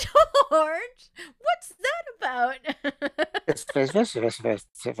 George, what's that about? It's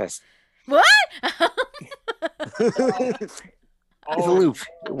fast. What? It's a loop.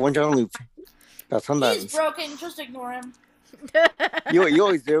 One down loop. That's sometimes. He's broken. Just ignore him. You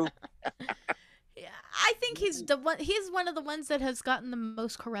always do. Yeah, I think he's one of the ones that has gotten the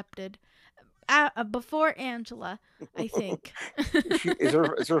most corrupted. Before Angela, I think.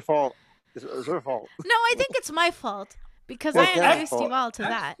 It's her fault. It's her fault. No, I think it's my fault. Because I introduced you all to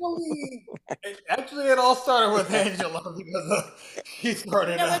that. Actually, it all started with Angela because she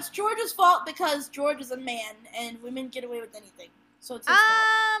started. No, it's George's fault because George is a man and women get away with anything. So it's his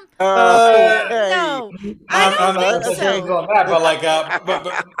fault. No, I don't think so. On that, but like,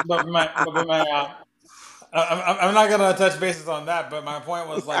 I'm not gonna touch bases on that. But my point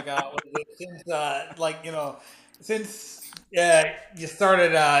was like, since you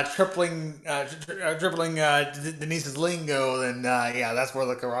started dribbling Denise's lingo, then that's where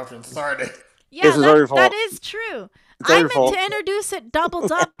the corruption started. Yeah, that is true. I meant to introduce it double,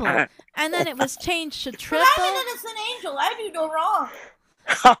 and then it was changed to triple. But I'm an innocent angel. I do no wrong.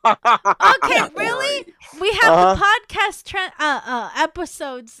 Okay, really? We have the podcast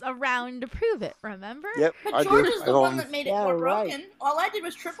episodes around to prove it, remember? Yep. But George is the one that made it more broken. All I did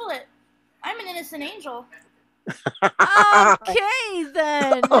was triple it. I'm an innocent angel. Okay,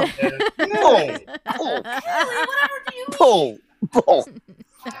 then. Really? Whatever do you mean?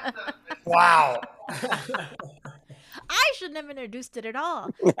 Wow. I shouldn't have introduced it at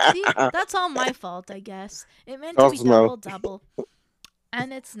all. See, that's all my fault, I guess. It meant to be double.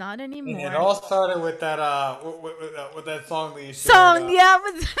 And it's not anymore. It all started with that with that song that you shared. Song, yeah,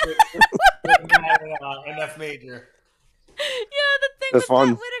 with in F major. That's with Matt fun.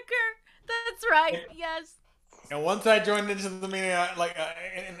 Whitaker. That's right. Yes. And once I joined into the meeting, and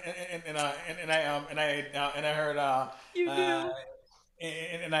I heard, You do.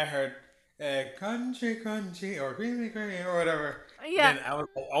 and I heard, crunchy, crunchy, or creamy, creamy, or whatever. Yeah. Then I was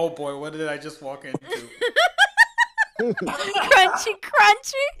like, oh boy, what did I just walk into? Crunchy,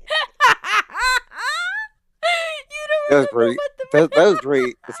 crunchy. You don't That was remember great. what the That was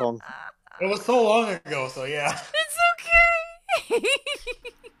great. The song. It was so long ago, so yeah. It's okay.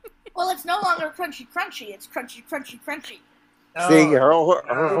 Well, it's no longer crunchy, crunchy. It's crunchy, crunchy, crunchy. See, her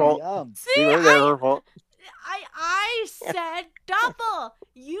fault. Yum. See, right there, her fault. I said double.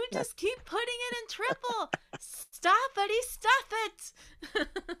 You just keep putting it in triple. Stop, buddy. Stop it.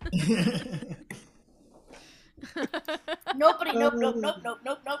 Nobody, nope, nope, nope, nope,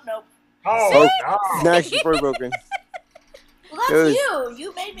 nope, nope, nope. Oh, Now she's pretty broken. Well, that's you.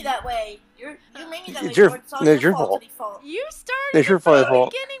 You made me that way. You made me that way. It's your- George. It's all no, it's your fault. fault. To default. You started It's your it from the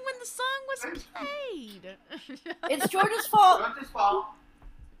fault. beginning when the song was played. It's George's fault. Not his fault.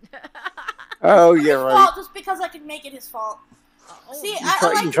 Oh, It's yeah, his right. fault just because I can make it his fault. See, I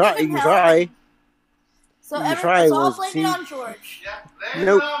like You to try. give him You can hell. try. So You everyone, try, so I'll we'll blame see. it on George. Yeah, blame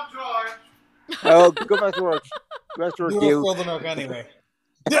Nope. it on George. Oh, go back to work. Go back to work, You you. will fill the milk anyway.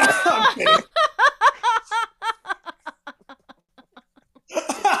 I'm kidding.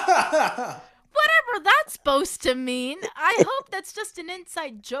 Whatever that's supposed to mean. I hope that's just an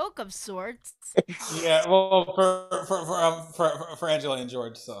inside joke of sorts. Yeah, well, for Angela and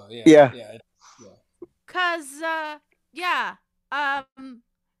George, so yeah. Yeah. Cause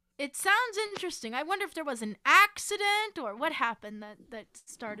it sounds interesting. I wonder if there was an accident or what happened that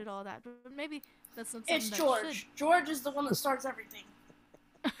started all that. But maybe that's not something It's that George. should- George is the one that starts everything.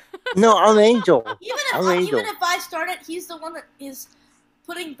 No, I'm Angel. Even I'm Angel. if I start it, he's the one that is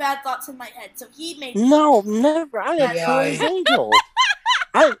putting bad thoughts in my head. So he made me. No, never. I'm a true Angel.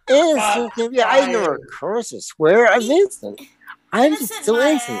 I'm innocent. Yeah, I never curse or swear. I'm innocent. I'm just Innocent so my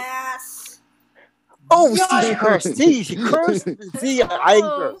innocent. ass. Oh, see, she cursed. See, she cursed. See, I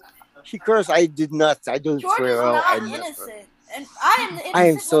Oh. cursed. She cursed. I did not. I don't George swear. is Oh, I not never. innocent, and I am the innocent I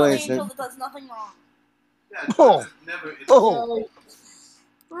am so little innocent. angel that does nothing wrong. Yeah, Oh. George is never Oh.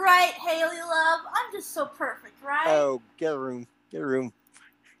 Right, Haley love? I'm just so perfect, right? Oh, get a room. Get a room.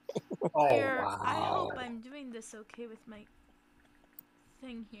 Oh, Here, wow. I hope I'm doing this okay with my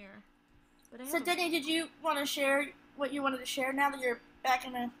thing here. But I So, have a- Denny, did you want to share what you wanted to share now that you're back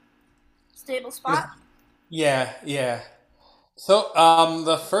in a stable spot? Yeah. So,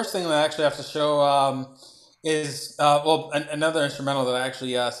 the first thing that I actually have to show is another instrumental that I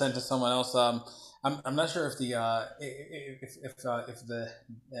actually sent to someone else. I'm not sure if the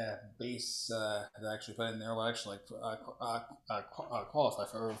bass that I actually put in there will actually qualify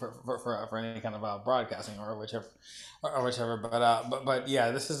for any kind of broadcasting or whichever. But yeah,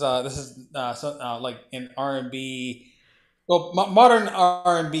 this is like an R&B. Well, modern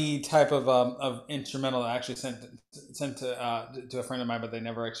R&B type of instrumental that I actually sent to a friend of mine, but they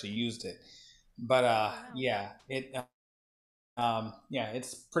never actually used it. But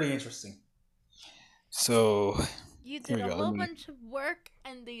it's pretty interesting. So You here did we a go, whole let me- bunch of work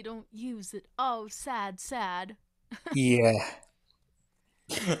and they don't use it. Oh, sad. yeah,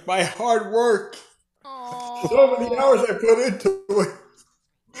 my hard work, Oh. so many hours I put into it,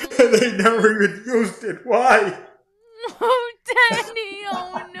 and they never even used it. Why? Oh, Danny!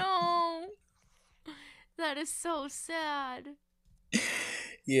 Oh no! That is so sad.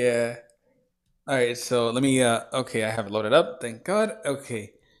 Yeah. All right, so let me. Okay, I have it loaded up. Thank God.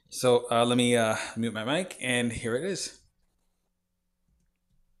 Okay, so let me mute my mic, and here it is.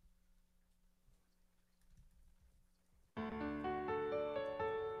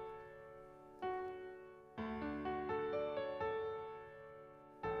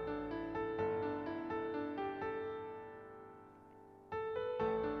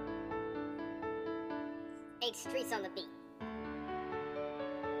 Eight streets on the beat.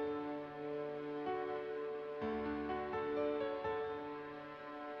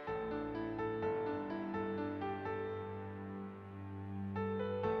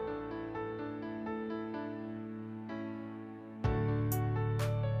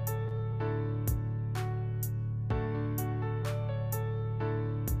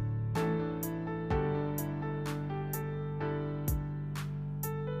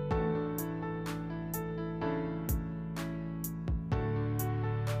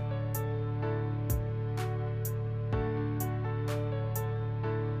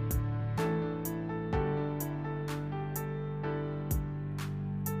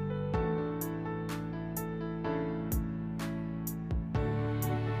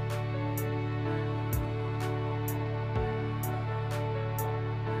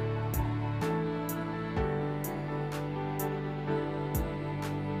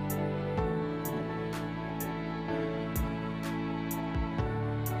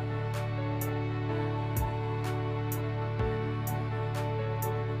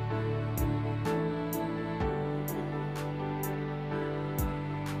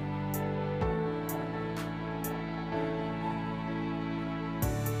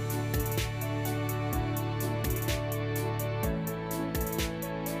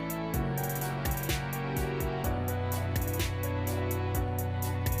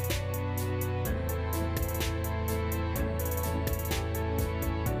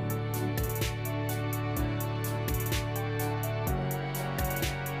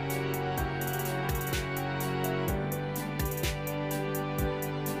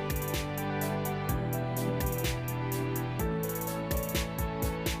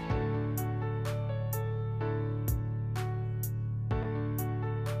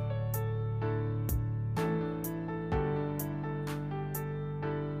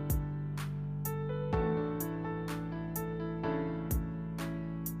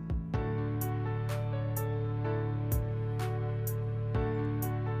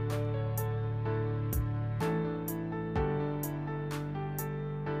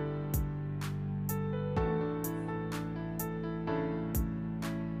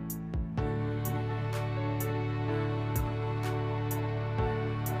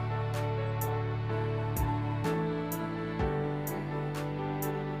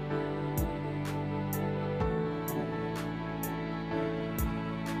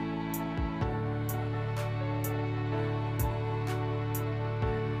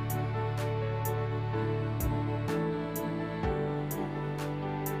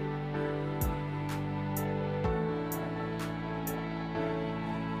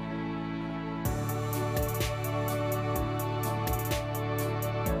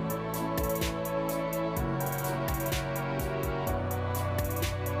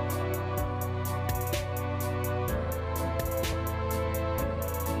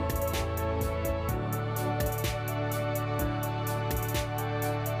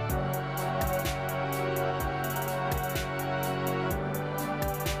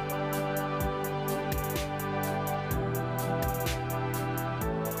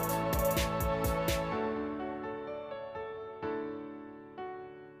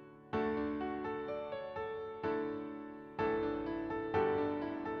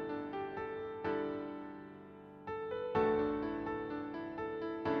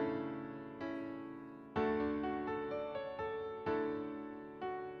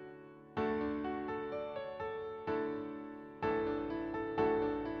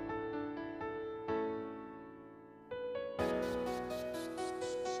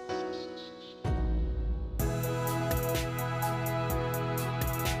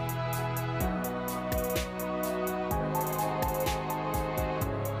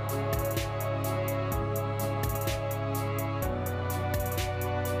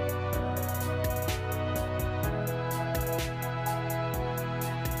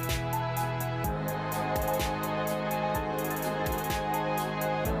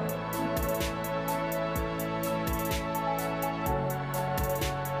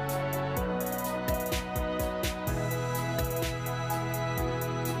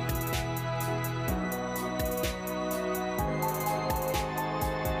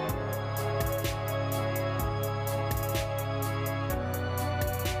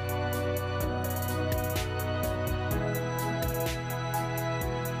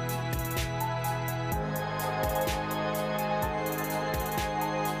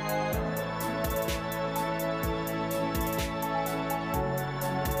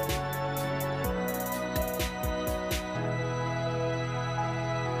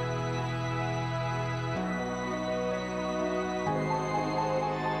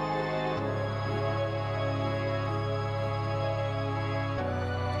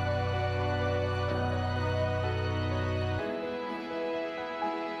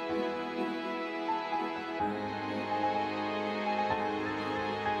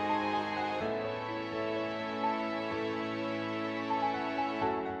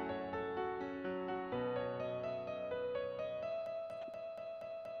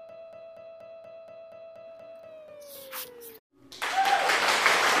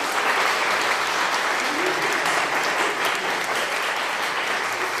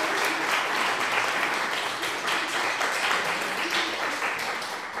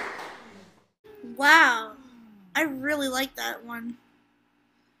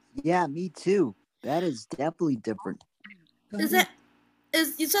 Yeah, me too. That is definitely different. Is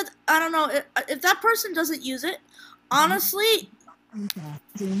you said I don't know if that person doesn't use it. Honestly,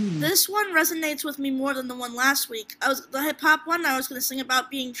 this one resonates with me more than the one last week. The hip hop one. I was gonna sing about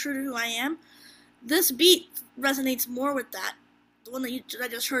being true to who I am. This beat resonates more with that. The one that I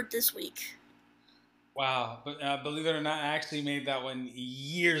just heard this week. Wow, but believe it or not, I actually made that one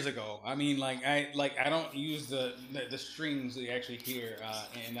years ago. I mean, I don't use the strings that you actually hear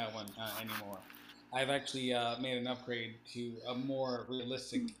in that one anymore. I've actually made an upgrade to a more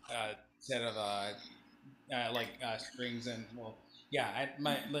realistic set of strings and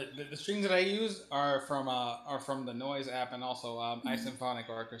the strings that I use are from the Noise app and also iSymphonic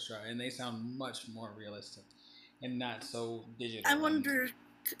Orchestra, and they sound much more realistic and not so digital. I wonder,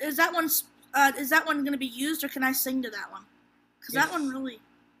 is that one going to be used, or can I sing to that one? Because that one really.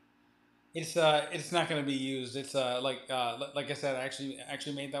 It's not going to be used. It's like I said, I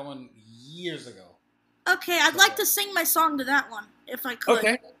actually made that one years ago. Okay, I'd like to sing my song to that one if I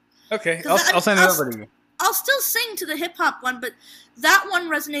could. Okay. I'll send it over to you. I'll still sing to the hip hop one, but that one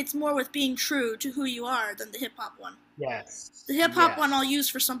resonates more with being true to who you are than the hip hop one. Yes. The hip hop one I'll use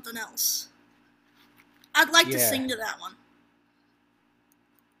for something else. I'd like to sing to that one.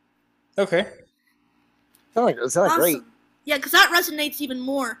 Okay. Sounds great. Yeah, because that resonates even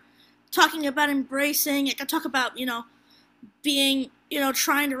more. Talking about embracing, I can talk about, being,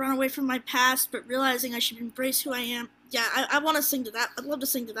 trying to run away from my past, but realizing I should embrace who I am. Yeah, I want to sing to that. I'd love to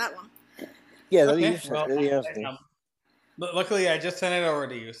sing to that one. Yeah, luckily, I just sent it over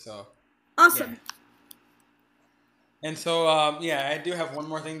to you, so. Awesome. Yeah. And so, I do have one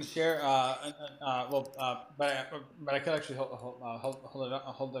more thing to share. But I could actually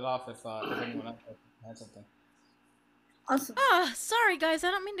hold it off if anyone else had something. Awesome. Oh, sorry guys,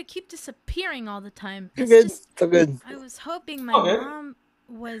 I don't mean to keep disappearing all the time. You're good. So good. I was hoping my mom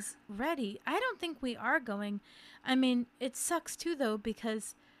was ready. I don't think we are going. I mean, it sucks too though,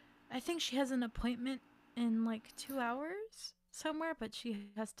 because I think she has an appointment in like 2 hours somewhere, but she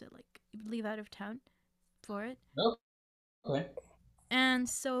has to like leave out of town for it. Oh. Okay. And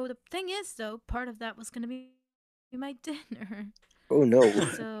so the thing is though, part of that was going to be my dinner. Oh no.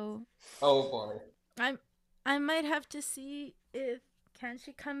 So oh boy. I might have to see if can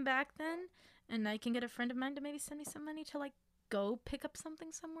she come back then, and I can get a friend of mine to maybe send me some money to like go pick up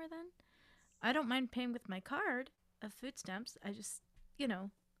something somewhere then. I don't mind paying with my card of food stamps. I just need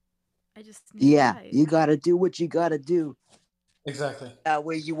you gotta do what you gotta do. Exactly. That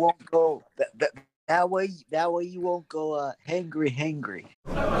way you won't go. That way you won't go hangry.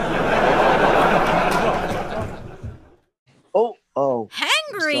 Oh.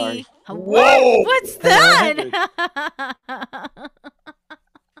 Hangry? Whoa! What's that?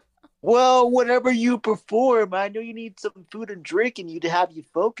 Well, whenever you perform, I know you need some food and drink and you to have you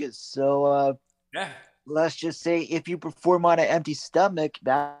focus. So let's just say if you perform on an empty stomach,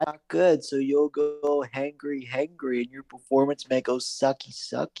 that's not good. So you'll go hangry, and your performance may go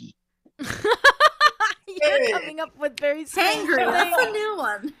sucky. You're coming up with very hangry. That's a new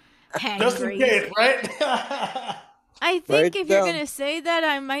one. Hangry. Just in case, right? I think if you're gonna say that,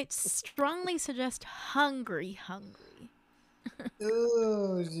 I might strongly suggest hungry.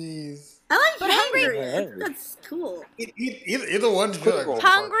 Oh, jeez. I like hungry. That's cool. Either one's good.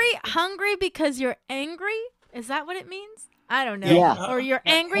 Hungry because you're angry? Is that what it means? I don't know. Yeah. Or you're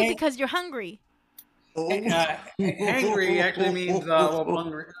angry because you're hungry. Hangry actually means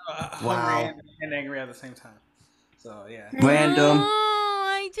hungry and angry at the same time. So yeah. Random.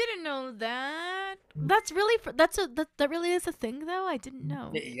 Oh, I didn't know that. That really is a thing though. I didn't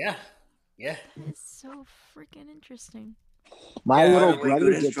know. Yeah. It's so freaking interesting. My little really brother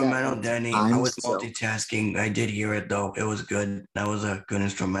good did instrumental, that Danny. I was multitasking. I did hear it though. It was good. That was a good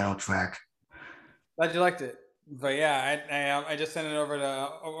instrumental track. Glad you liked it. But yeah, I just sent it over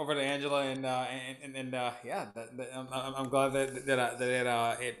to Angela and I'm glad that it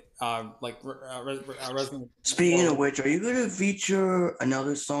resonated. Speaking of which, are you gonna feature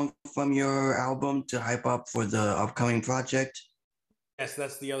another song from your album to hype up for the upcoming project? Yes,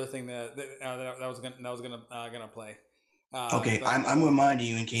 that's the other thing that was gonna play. Okay, I'm reminding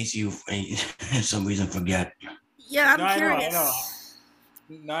you in case you for some reason forget. Yeah, I'm curious.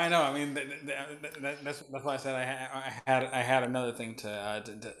 No, I know. I mean, that's why I said I had another thing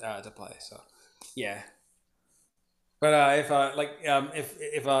to play. So, yeah. But if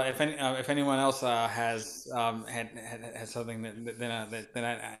anyone else has had something then I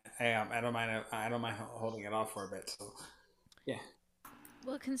don't mind holding it off for a bit. So, yeah.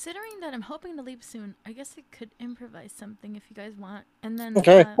 Well, considering that I'm hoping to leave soon, I guess I could improvise something if you guys want, and then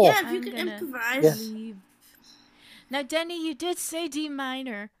yeah, if you could improvise. Leave. Now, Denny, you did say D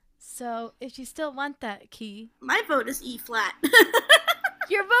minor, So if you still want that key, my vote is E flat.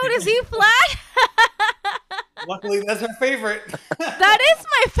 Your vote is E flat. Luckily, that's her favorite. That is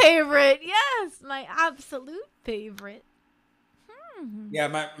my favorite. Yes, my absolute favorite. Yeah,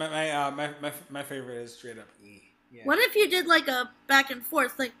 my favorite is straight up E. Yeah. What if you did like a back and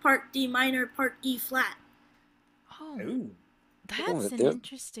forth, like part D minor, part E flat? Oh, Ooh. That's an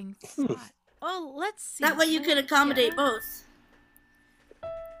interesting thought. Oh, let's see. That way you could accommodate both.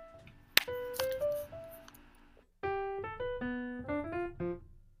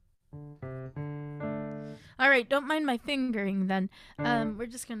 All right, don't mind my fingering then. We're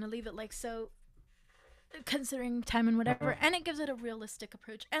just going to leave it like so, considering time and whatever, and it gives it a realistic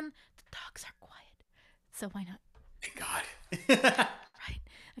approach. And the dogs are quiet, so why not? Thank God. Right.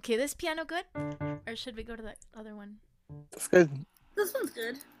 Okay, this piano good? Or should we go to that other one? That's good. This one's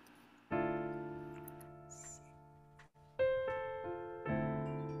good.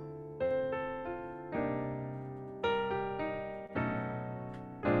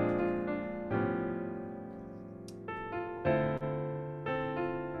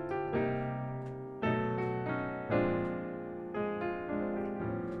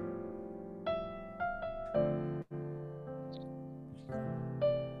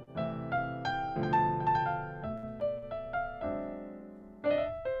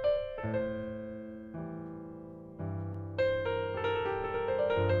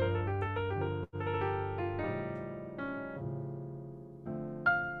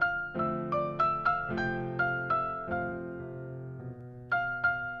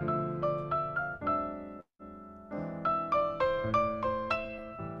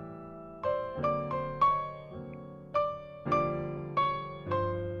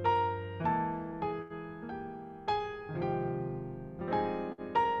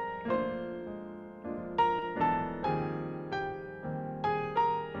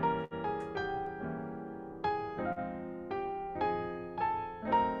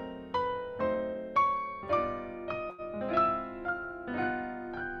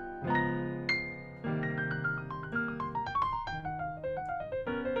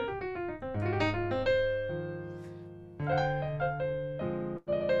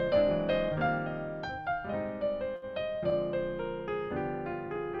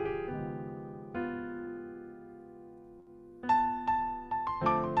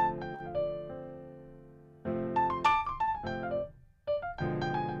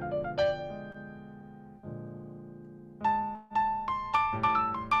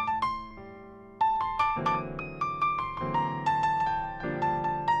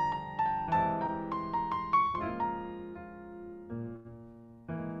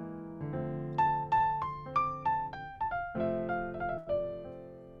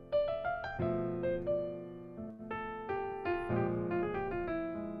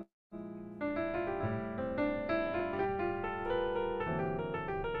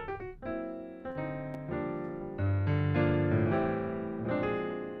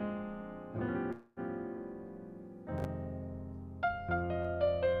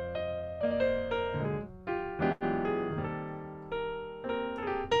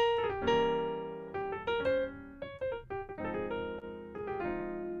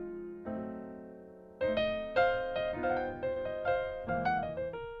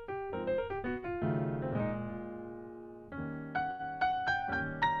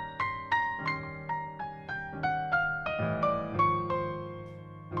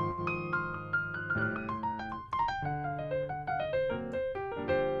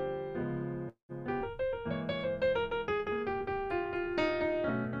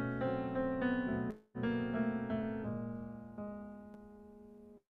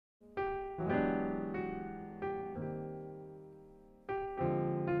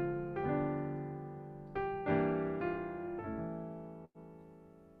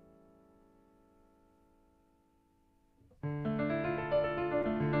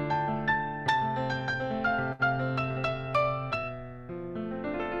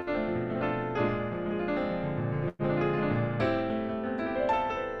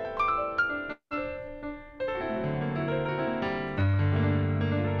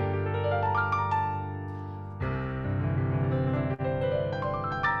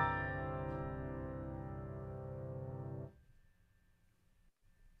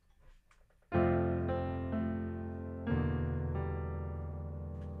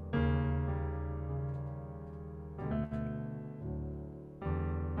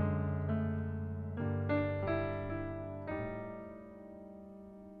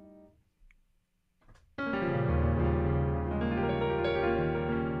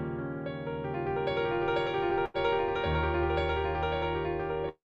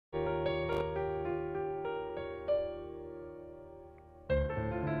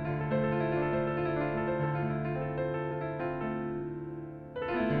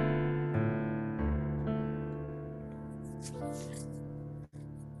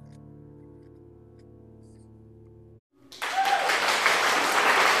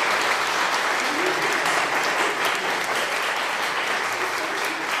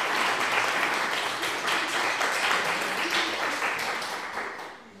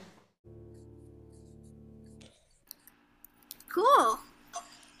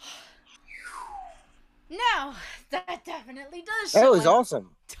 that definitely does. That show was I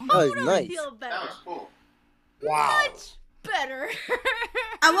awesome. That was Totally nice. feel better. That was cool. Wow. Much better.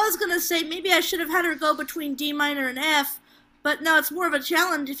 I was gonna say maybe I should have had her go between D minor and F, but no, it's more of a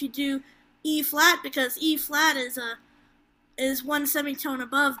challenge if you do E flat because E flat is one semitone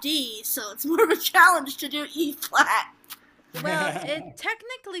above D, so it's more of a challenge to do E flat. Well,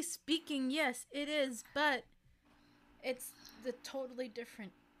 technically speaking, yes, it is, but it's the totally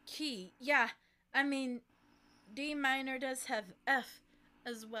different key. Yeah, I mean, D minor does have F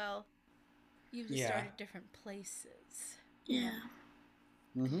as well. You just start at different places. Yeah.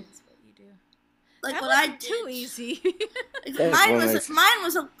 Mm-hmm. That's what you do. Like that what I wasn't did. too easy. Mine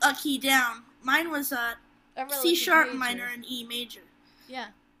was a key down. Mine was a C sharp major. minor and E major. Yeah,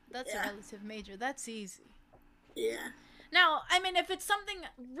 that's a relative major. That's easy. Yeah. Now, I mean, if it's something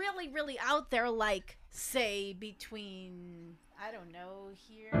really, really out there, like, say, between, I don't know,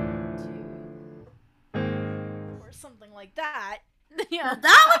 here to, or something like that. Yeah. Now,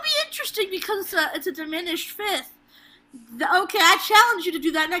 that would be interesting because it's a diminished fifth. Okay, I challenge you to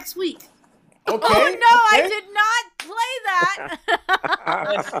do that next week. Okay. Oh, no, okay. I did not play that.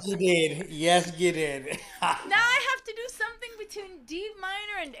 Yes, you did. Yes, you did. Now I have to do something between D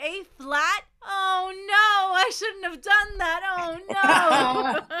minor and A flat? Oh, no, I shouldn't have done that. Oh,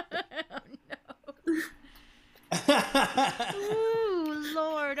 no. Ooh,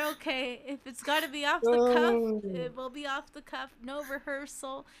 Lord. Okay, if it's got to be off the cuff, it will be off the cuff. No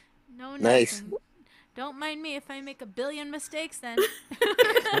rehearsal. No nothing. Nice. Don't mind me if I make a billion mistakes then.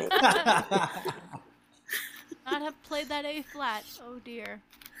 Not have played that A flat. Oh, dear.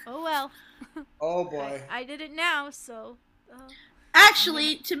 Oh, well. Oh, boy. I did it now, so...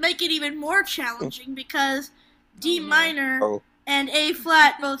 Actually, to make it even more challenging, because D minor and A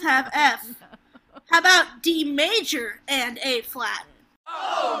flat both have F. How about D major and A flat?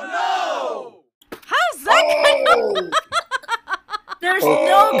 Oh, no! How's that going to... There's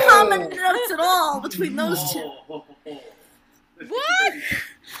no common notes at all between those two. What?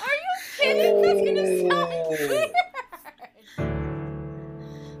 Are you kidding? That's going to sound weird.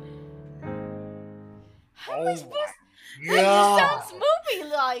 How am I supposed to... That just sounds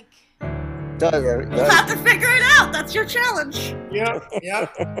movie-like. You'll have to figure it out. That's your challenge. Yep.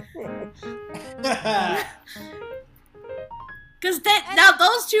 Because now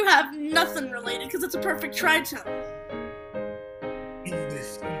those two have nothing related because it's a perfect tritone. In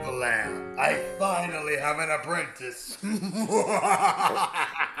this evil land, I finally have an apprentice.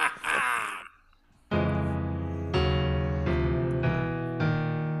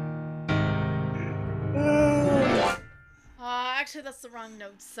 Actually, that's the wrong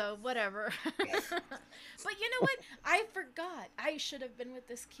note, so whatever. But you know what? I forgot. I should have been with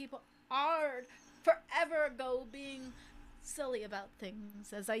this keyboard forever ago being silly about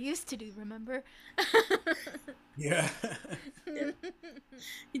things as I used to do, remember? Yeah.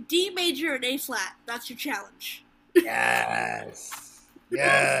 D major and A flat. That's your challenge. Yes.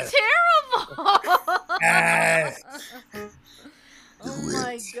 Yes. Terrible. Yes. Oh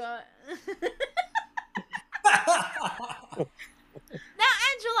my god. Now,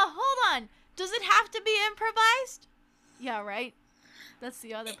 Angela, hold on. Does it have to be improvised? Yeah, right? That's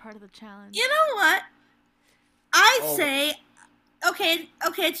the other part of the challenge. You know what? I'd say, okay,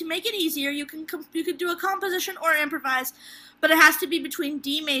 to make it easier, you can do a composition or improvise, but it has to be between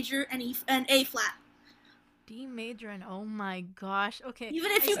D major and A flat. D major and oh my gosh. Okay.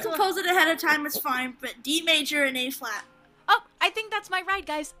 Even if you compose it ahead of time, it's fine, but D major and A flat. Oh, I think that's my ride,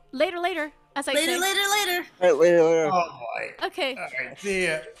 guys. Later, as I say. Later. Right, later. Oh boy. Okay. All right, see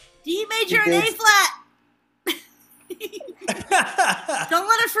ya. D major and A flat. Don't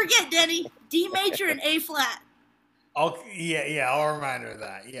let her forget, Denny. D major and A flat. Okay, yeah, I'll remind her of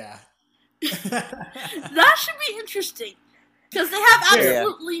that. Yeah. That should be interesting because they have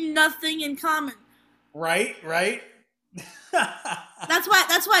absolutely nothing in common. Right. That's why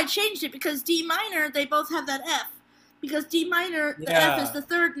I changed it because D minor they both have that F. Because D minor, the F is the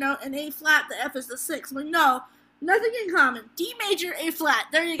third note, and A flat, the F is the sixth. I'm like, no, nothing in common. D major, A flat.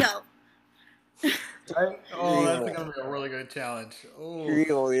 There you go. Oh, that's going to be a really good challenge.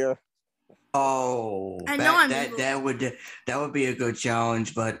 Yeah. Oh, I know that would be a good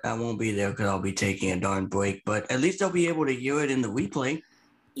challenge, but I won't be there because I'll be taking a darn break. But at least I'll be able to hear it in the replay.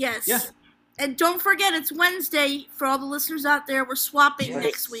 Yes. Yeah. And don't forget, it's Wednesday for all the listeners out there. We're swapping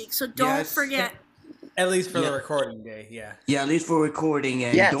next week, so don't forget. At least for the recording day, yeah. Yeah, at least for recording.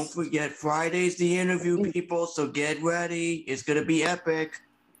 And don't forget, Friday's the interview, people, so get ready. It's going to be epic.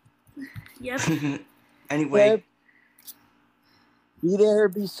 Yep. Anyway. Be there,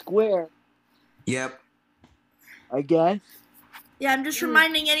 be square. Yep. I guess. Yeah, I'm just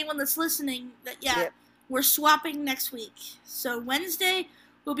reminding anyone that's listening that, we're swapping next week. So Wednesday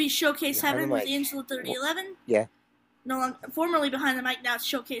will be Showcase Behind the Heaven with mic. Angela 3011. Yeah. No longer formerly Behind the Mic, now it's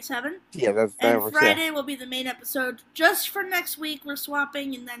Showcase Heaven. Yeah, that And works, Friday will be the main episode. Just for next week, we're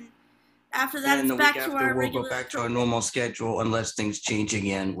swapping, and then after that, And it's the back week to after, our we'll regular. go back to our normal schedule unless things change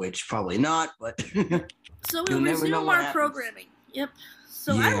again, which probably not, but So you'll we'll never know resume what our happens. programming. Yep.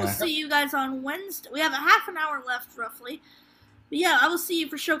 So I will Yeah. see you guys on Wednesday. We have a half an hour left, roughly. But yeah, I will see you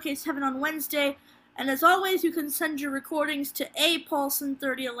for Showcase Heaven on Wednesday. And as always, you can send your recordings to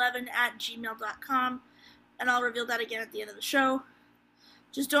apaulson3011@gmail.com. And I'll reveal that again at the end of the show.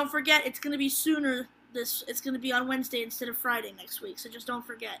 Just don't forget, it's going to be sooner. It's going to be on Wednesday instead of Friday next week. So just don't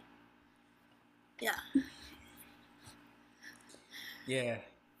forget. Yeah. Yeah.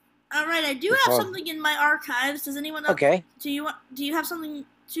 All right, I do It's have fun. something in my archives. Does anyone else? Okay. Do you have something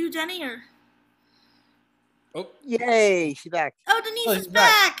too, Denny, or? Yay, she's back. Oh, Denise is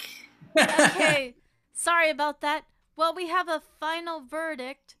back. Okay, sorry about that. Well, we have a final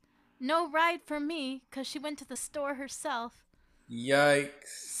verdict. No ride for me, because she went to the store herself. Yikes.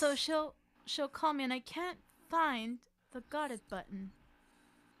 So she'll call me, and I can't find the got it button.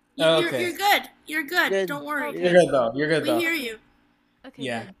 Okay. You're good. You're good. Good. Don't worry. You're good though. You're good We though. hear you. Okay,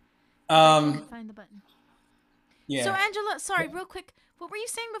 Yeah. good. I can't find the button. Yeah. So Angela, sorry, real quick, what were you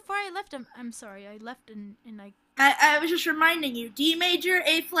saying before I left? I'm sorry, I left and I was just reminding you. D major,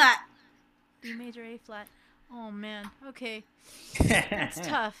 A flat. D major, A flat. Oh man. Okay. That's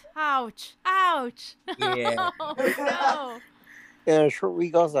tough. Ouch. Ouch. Yeah. Oh no. Yeah, a short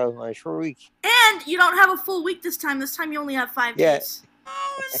week also. A short week. And you don't have a full week this time. This time you only have 5 Yeah. days.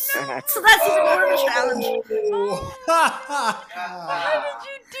 So that's even more of a challenge. How did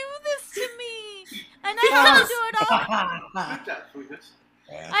you do this to me? And I had to do it all.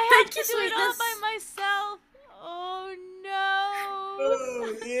 I had to do it all by myself. Oh no.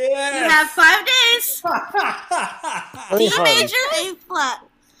 You have 5 days. D major, A flat.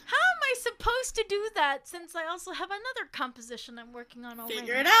 How am I supposed to do that since I also have another composition I'm working on already?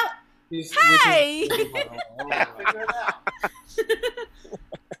 Figure it out. Hey!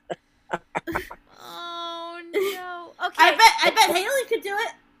 Oh no. Okay. I bet Haley could do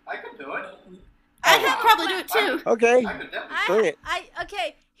it. I can do it. I could probably do it too. Okay. I could definitely Bring it.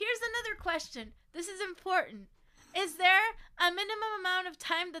 Okay, here's another question. This is important. Is there a minimum amount of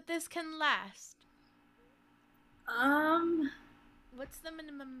time that this can last? What's the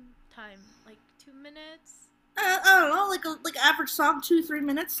minimum time? Like 2 minutes? I don't know, like average song, 2-3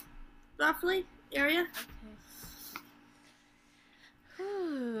 minutes, roughly area.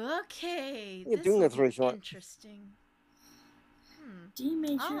 Ooh, okay. You're This doing will it very be short. interesting. D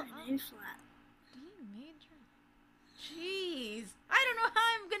major Oh, and A flat. D major. Jeez, I don't know how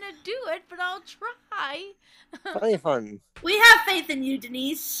I'm gonna do it, but I'll try. Plenty of fun. We have faith in you,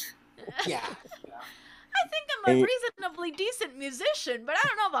 Denise. Yeah. I think I'm a Hey. reasonably decent musician, but I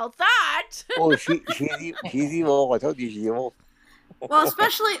don't know about that. Oh, she's evil. I told you she's evil. Well,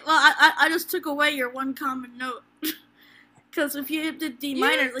 especially, I just took away your one common note. Because if you did D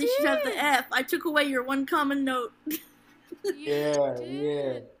minor, at least you'd have the F. I took away your one common note.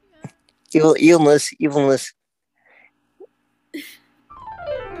 Yeah. Evilness.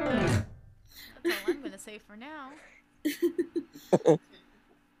 That's all I'm gonna say for now.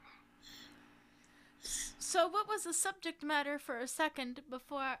 So, what was the subject matter for a second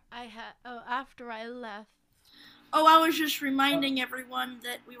before after I left? Oh, I was just reminding everyone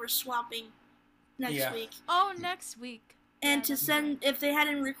that we were swapping next week. Oh, next week. And to send, if they had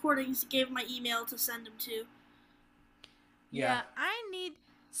any recordings, gave my email to send them to. Yeah, I need.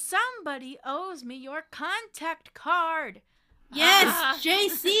 Somebody owes me your contact card. Yes,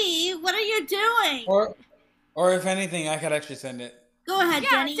 JC, what are you doing? Or if anything, I could actually send it. Go ahead,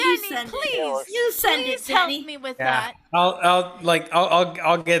 Denny. You send please, it. You send please it, help Denny. me with Yeah. that.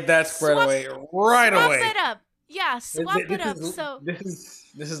 I'll get that squared away right swap away. it up. Yeah, swap it up. So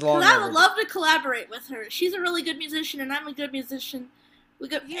This is long. I would overdue. love to collaborate with her. She's a really good musician, and I'm a good musician.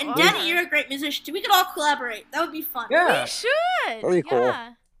 And are. Denny, you're a great musician too. We could all collaborate. That would be fun. Yeah. we should. Very cool.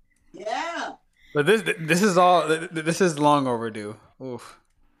 Yeah. Yeah. But this is all. This is long overdue. Oof.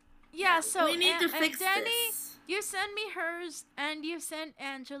 Yeah, so We need to fix Denny, this. you send me hers, and you send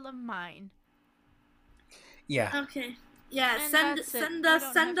Angela mine. Yeah. Okay. Yeah. And Send that's it. send We us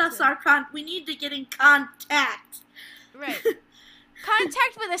don't send have us to- our con. We need to get in contact. Right.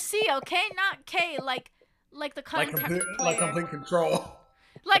 Contact with a C, okay? Not K, like the Like contact complete, player. like complete control.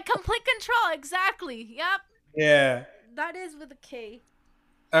 Like complete control, exactly. Yep. Yeah. That is with a K.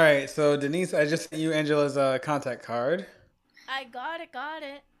 All right. So Denise, I just sent you Angela's contact card. I got it.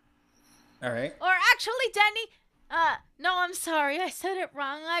 All right. Or actually, Denny, no, I'm sorry. I said it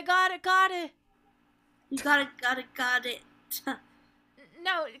wrong. I got it. You got it.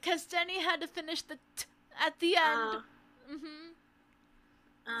 No, because Jenny had to finish the t at the end.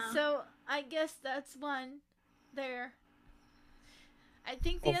 So I guess that's one there. I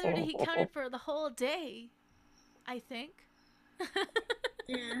think the other day he counted for the whole day. I think.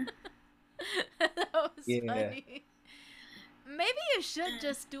 Yeah. That was funny. Maybe you should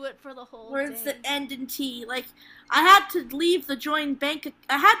just do it for the whole day. Where's the end in T? Like, I had to leave the joint bank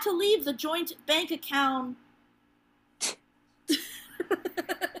account.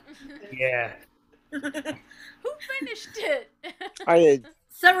 Yeah. Who finished it? I did.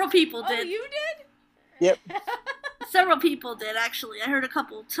 Several people did. Oh, you did? Yep. Several people did, actually. I heard a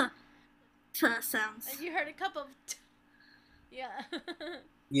couple t sounds. And you heard a couple of t. Yeah.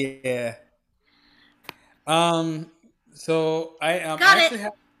 Yeah. So I Got actually it.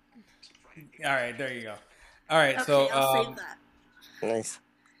 have. All right, there you go. All right, Okay, so I'll save that. Nice.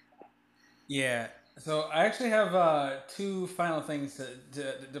 Yeah. So I actually have two final things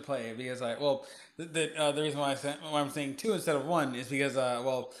to play because the reason why I'm saying two instead of one is because I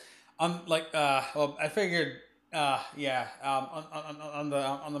figured on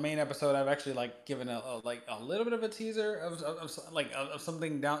the main episode I've actually like given a little bit of a teaser of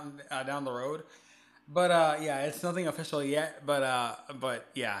something down the road, but it's nothing official yet, but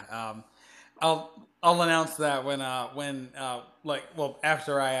I'll announce that when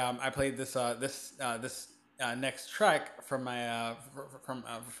after I played this next track from my from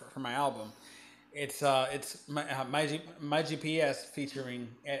my album. It's my GPS featuring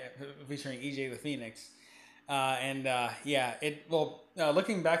EJ the Phoenix,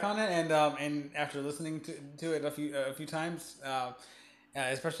 looking back on it and after listening to it a few times,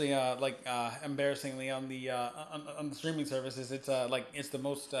 especially embarrassingly on the streaming services, it's the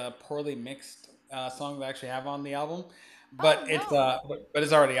most poorly mixed song that I actually have on the album, but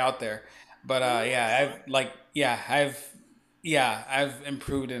it's already out there. But I've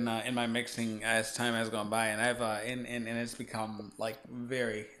improved in my mixing as time has gone by, and I've and it's become like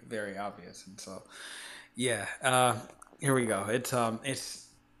very, very obvious. And so here we go. It's my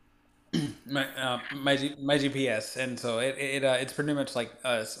GPS, and so it's pretty much like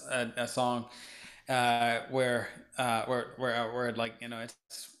a song where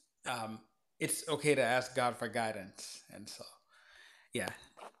it's okay to ask God for guidance, and so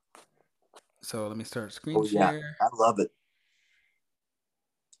So let me start screen share. I love it.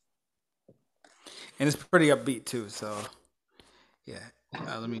 And it's pretty upbeat too, so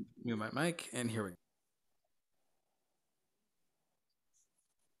let me mute my mic, and here we go.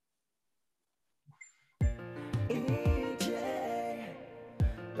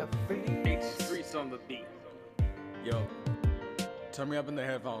 Eight streets on the beat. Yo, turn me up in the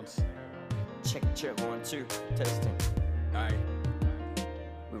headphones. Check 1 2 testing. Alright,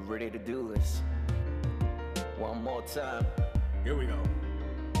 We're ready to do this. One more time. here we go.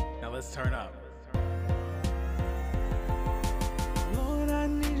 Now let's turn up. Lord, I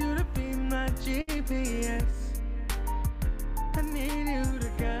need you to be my GPS. I need you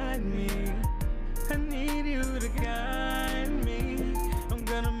to guide me. I need you to guide me. I'm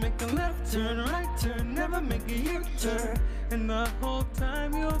gonna make a left turn, right turn, never make a U-turn. And the whole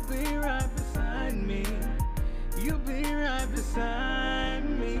time you'll be right beside me. You'll be right beside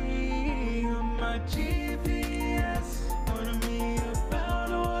me. You're my GPS. Warning me about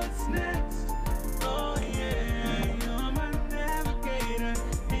what's next. Oh yeah, you're my navigator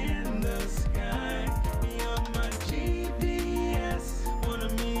in the sky. You're my GPS.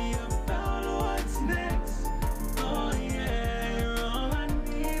 Warning me about what's next. Oh yeah, you're all I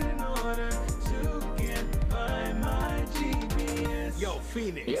need in order to get by my GPS. Yo,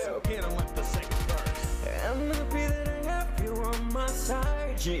 Phoenix, hit him with the second verse. I'm happy that I have you on my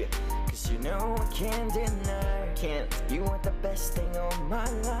side. Yeah, cause you know I can't deny. You want the best thing on my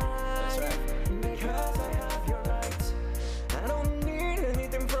life. That's right. Because I have your light. I don't need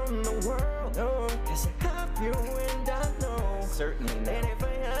anything from the world. No, cause I have you and I know. Certainly not. And if I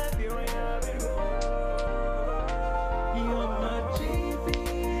have you, I have it all. You're my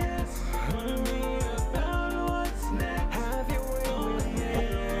GPS. Warning me about what's next. Have you with Oh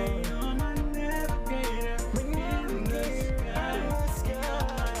yeah, you're my navigator in the sky.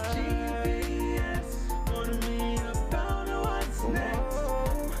 GPS. Warning me about what's next.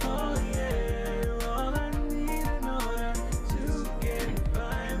 Oh yeah, you're all I need in order to get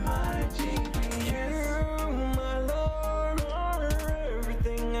by my GPS. you, my Lord, are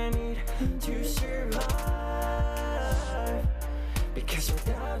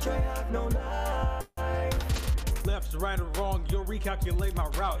calculate my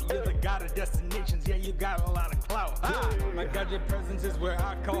route. You're the god of destinations, yeah, you got a lot of clout. My God, your presence is where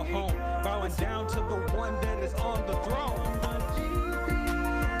I call home. Bowing down to the one that is on the throne.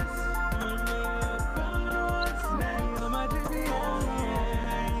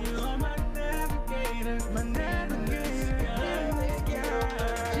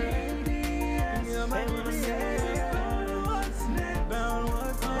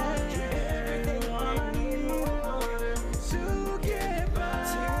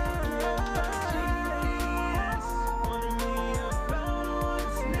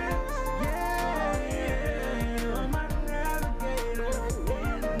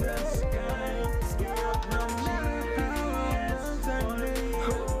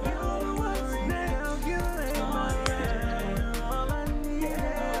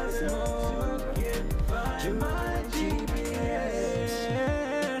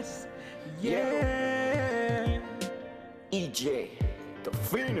 EJ, the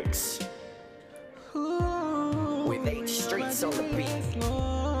Phoenix, with 8 streets on the beat.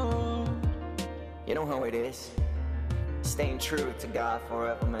 You know how it is, staying true to God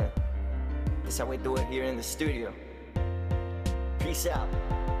forever, man. That's how we do it here in the studio. Peace out.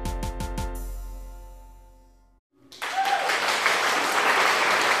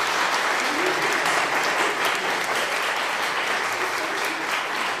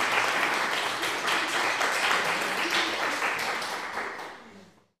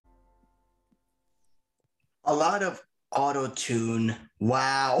 A lot of auto tune.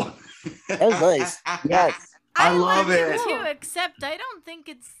 Wow. That was nice. Yes. I love like it. too, except I don't think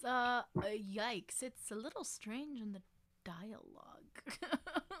it's a yikes. It's a little strange in the dialogue.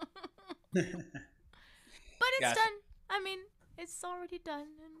 But it's Gotcha. done. I mean, it's already done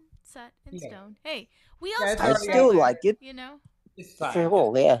and set in Yeah. stone. Hey, we all Yeah, it's start already- I still somewhere, like it. you know? It's For fine.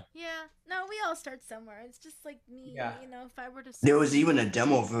 cool, yeah. Yeah. No, we all start somewhere. It's just like me, Yeah. you know, if I were to There was even a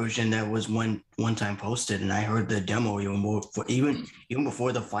demo version that was one time posted, and I heard the demo even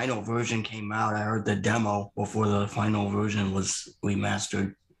before the final version came out. I heard the demo before the final version was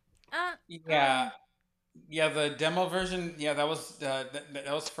remastered. Yeah, yeah. The demo version, yeah, that was that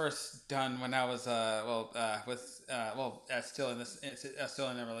was first done when I was still in this still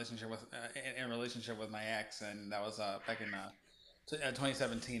in a relationship with in a relationship with my ex, and that was back in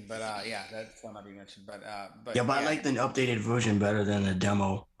 2017. But yeah, that's not being mentioned. But Yeah, but I like the updated version better than the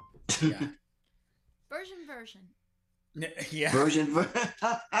demo. version. Yeah. Version.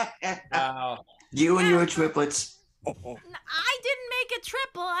 Wow. You and your triplets. I didn't make it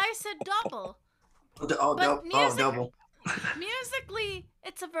triple. I said double. Double. Musically,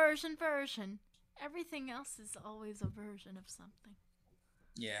 it's a version. Everything else is always a version of something.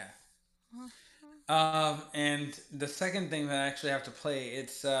 Yeah. Uh-huh. And the second thing that I actually have to play,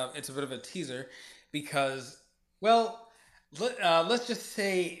 it's a bit of a teaser, because, well, let's just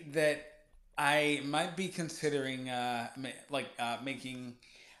say that I might be considering making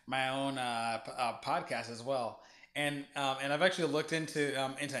my own podcast as well, and I've actually looked into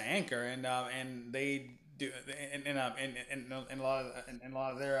Anchor, and they do, and a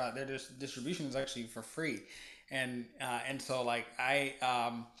lot of their distribution is actually for free, and so like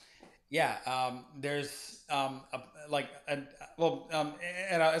there's at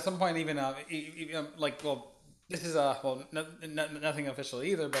some point even this is nothing official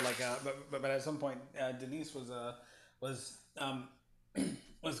either, but but at some point Denise was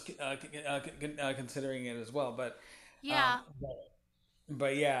considering it as well, but Yeah.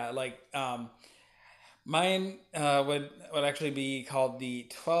 but yeah, mine would actually be called the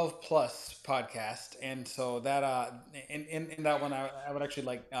 12 Plus podcast, and so that in that one I would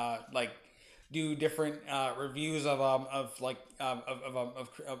actually do different reviews of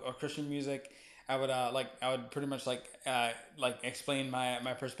Christian music. I would pretty much explain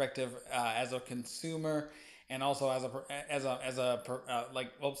my perspective as a consumer, and also as a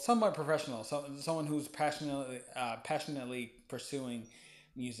somewhat professional, someone who's passionately pursuing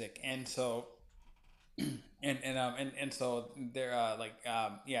music, and so. And so there I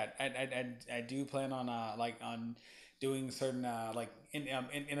do plan on on doing certain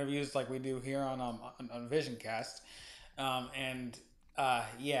interviews like we do here on Visioncast, and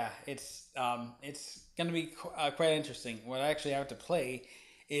it's gonna be quite interesting. What I actually have to play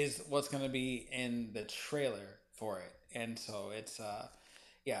is what's gonna be in the trailer for it, and so it's a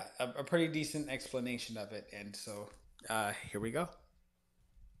pretty decent explanation of it, and so here we go.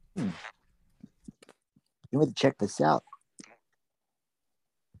 You want to check this out.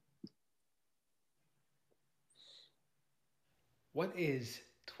 What is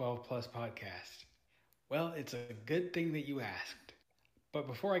 12 Plus Podcast? Well, it's a good thing that you asked. But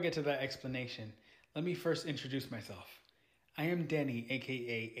before I get to that explanation, let me first introduce myself. I am Denny,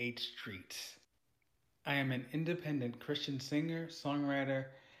 aka H Streets. I am an independent Christian singer, songwriter,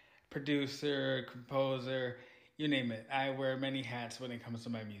 producer, composer, you name it. I wear many hats when it comes to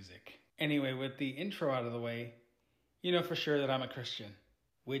my music. Anyway, with the intro out of the way, you know for sure that I'm a Christian,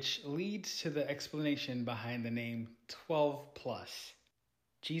 which leads to the explanation behind the name 12 plus.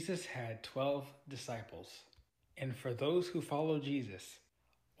 Jesus had 12 disciples. And for those who follow Jesus,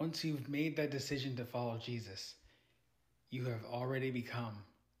 once you've made that decision to follow Jesus, you have already become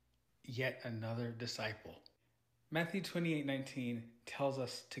yet another disciple. Matthew 28:19 tells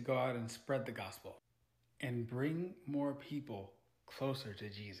us to go out and spread the gospel and bring more people closer to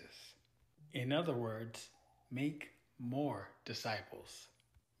Jesus. In other words, make more disciples.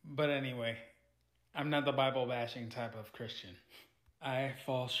 But anyway, I'm not the Bible bashing type of Christian. I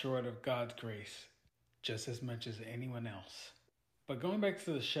fall short of God's grace just as much as anyone else. But going back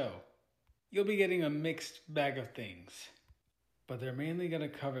to the show, you'll be getting a mixed bag of things. But they're mainly going to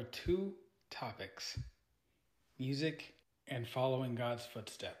cover two topics: music and following God's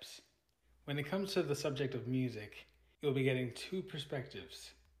footsteps. When it comes to the subject of music, you'll be getting two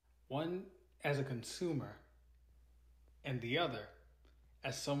perspectives. One as a consumer, and the other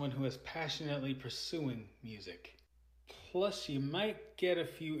as someone who is passionately pursuing music. Plus, you might get a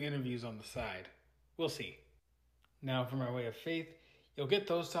few interviews on the side. We'll see. Now, for my way of faith, you'll get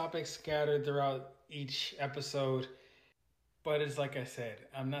those topics scattered throughout each episode. But it's like I said,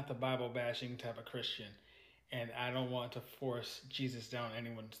 I'm not the Bible bashing type of Christian, and I don't want to force Jesus down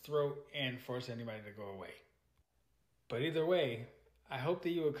anyone's throat and force anybody to go away. But either way, I hope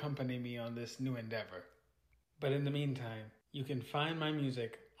that you accompany me on this new endeavor. But in the meantime, you can find my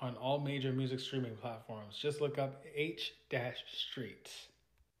music on all major music streaming platforms. Just look up H-Streets.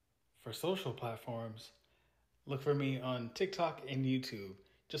 For social platforms, look for me on TikTok and YouTube.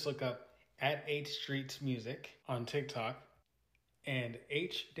 Just look up @H-Streets-Music on TikTok and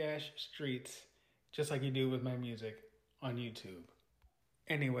H-Streets, just like you do with my music, on YouTube.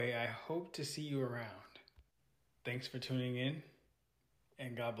 Anyway, I hope to see you around. Thanks for tuning in,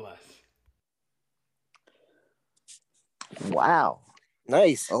 and God bless. Wow.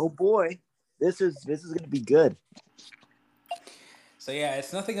 Nice. Oh boy. This is gonna be good. So yeah,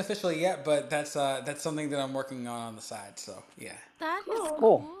 it's nothing official yet, but that's something that I'm working on the side. So yeah. That is Cool.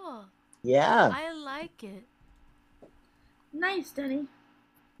 cool. Yeah. I like it. Nice, Denny.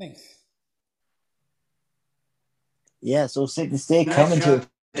 Thanks. Yeah, so safe to say, Nice coming to a job,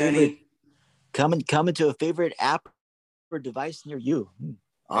 Denny. favorite coming to a favorite app or device near you.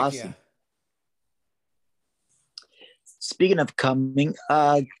 Awesome. Heck yeah. Speaking of coming,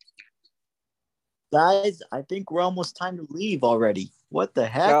 guys, I think we're almost time to leave already. What the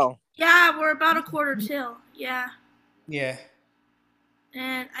heck? No. Yeah, we're about a quarter till. Yeah. Yeah.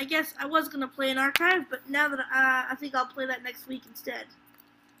 And I guess I was going to play an archive, but now that I think I'll play that next week instead.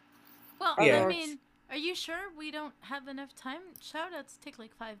 Well, Yeah. I mean, are you sure we don't have enough time? Shoutouts take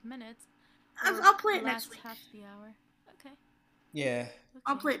like 5 minutes. I'll play it The next last week. half the hour. Okay. Yeah.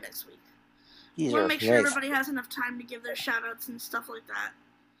 I'll play it next week. These I want are to make sure nice. everybody has enough time to give their shoutouts and stuff like that.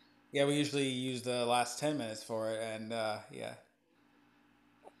 Yeah, we usually use the last 10 minutes for it, and yeah.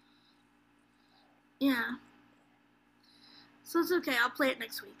 Yeah. So it's okay. I'll play it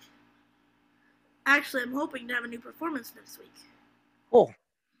next week. Actually, I'm hoping to have a new performance next week. Cool.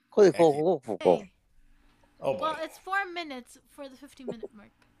 Cool. Heck Cool. yeah. Cool. Cool. Cool. Hey. Oh boy. Well, it's 4 minutes for the 50-minute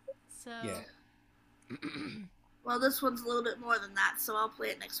mark. So. Yeah. Well, this one's a little bit more than that, so I'll play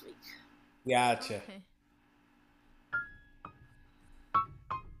it next week. Gotcha. Okay.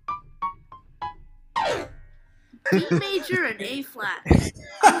 D major and A flat. B major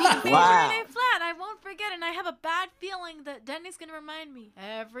Wow. and A flat. I won't forget, and I have a bad feeling that Denny's gonna remind me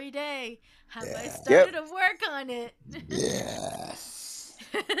every day. Have I started to work on it? Yes.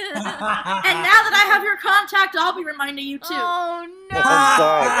 And now that I have your contact, I'll be reminding you too. Oh no! I'm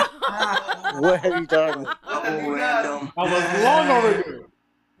sorry. What have you done? Oh, random. That was long overdue.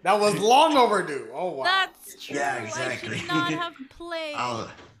 That was long overdue. Oh wow. That's true. Yeah, exactly. I should not have played I'll-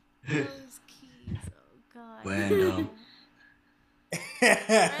 those keys. Oh god. Random.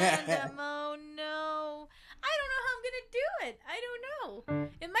 Random. Oh no. I don't know how I'm gonna do it. I don't know.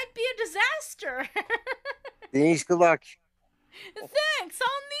 It might be a disaster. Denise, good luck. Thanks.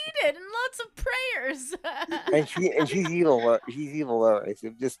 I'll need it and lots of prayers. And she's evil. She's evil. So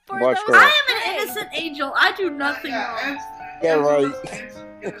just For watch those- her. I am an innocent angel. I do nothing wrong. Yeah, right.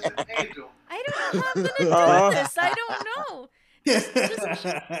 I don't know how I'm gonna do Uh-huh. this. I don't know. Just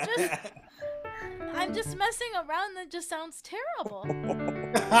I'm just messing around. That just sounds terrible.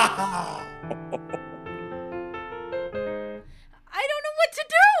 I don't know what to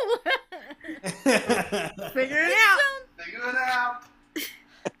do. Figure it out. it out.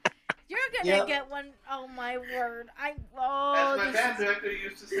 You're gonna get one. Oh my word! As my band director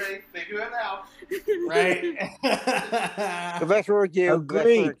used to say, figure it out. Right. The best work you.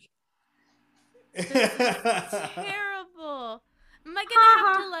 Agreed. Terrible. Am I gonna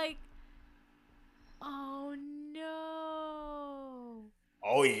have to like? Oh no.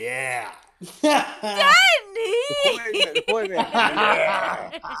 Oh yeah. Danny!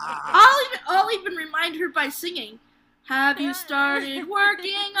 I'll even remind her by singing. Have you started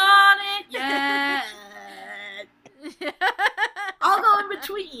working on it yet? I'll go in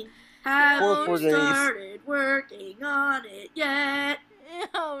between. Have you started working on it yet?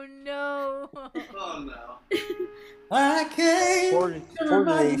 Oh no. Oh no. I came to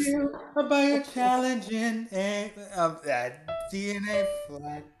remind days. you about your challenging of that DNA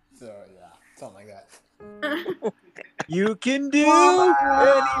flat. So yeah, something like that. You can do Oh,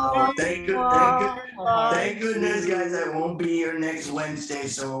 anything. thank goodness, guys, I won't be here next Wednesday.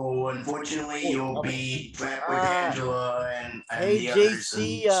 So unfortunately, you'll be trapped with Angela and Hey, the others.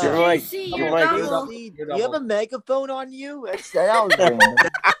 JC, JC, you're double. JC, do you have a megaphone on you? That was random.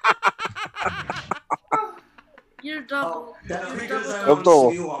 You're double. That's because I'm Double.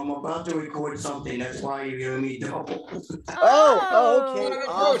 on you. I'm about to record something. That's why you hear me double. Okay.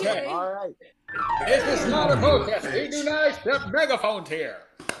 Okay. All right. This is not a protest. We do not accept megaphones here.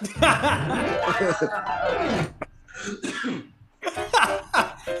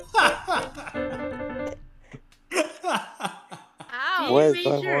 Ow. What is D that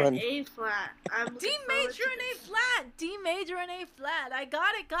major one? and A flat. D major and A flat. D major and A flat. I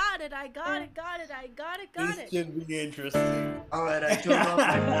got it. This should be interesting. All right, I turned off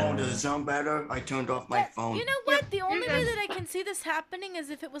my phone. Does it sound better? I turned off my phone. You know what? The only way that I can see this happening is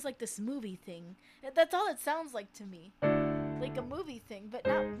if it was like this movie thing. That's all it sounds like to me. Like a movie thing, but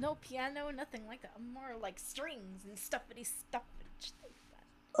no piano, nothing like that. More like strings and stuffity stuff.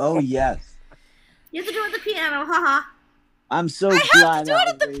 Oh, yes. You have to do it with the piano, haha. I'm so I glad. have to do it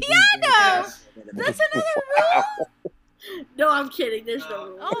at the piano! That's another rule! No, I'm kidding. There's no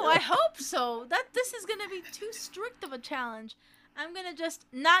rule. Oh, I hope so. This is gonna be too strict of a challenge. I'm gonna just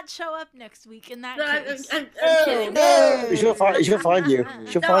not show up next week in that case. I'm kidding. She'll find you. She'll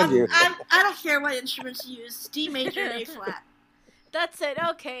find you. I don't care what instruments you use. D major and A flat. That's it.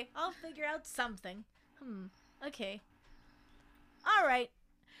 Okay, I'll figure out something. Okay. All right.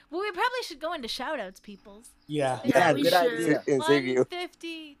 Well, we probably should go into shoutouts, peoples. Yeah. Yeah, we good should. idea.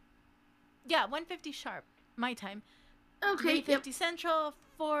 150. Yeah, 150 sharp. My time. Okay. 350 Central,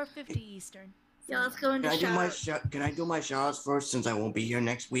 450 Eastern. Yeah, let's go into shoutouts. Can I do my shoutouts first since I won't be here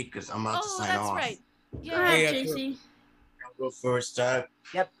next week because I'm about to sign that's off? right. Go ahead, JC. I'll go first. Yep.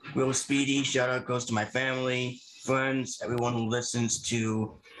 Real Speedy. Shout out goes to my family, friends, everyone who listens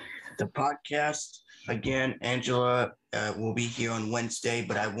to the podcast. Again, Angela will be here on Wednesday,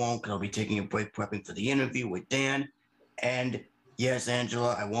 but I won't because I'll be taking a break prepping for the interview with Dan. And yes,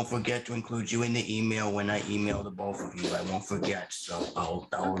 Angela, I won't forget to include you in the email when I email the both of you. I won't forget, so I'll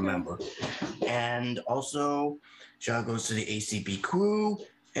remember. And also, shout out goes to the ACB crew.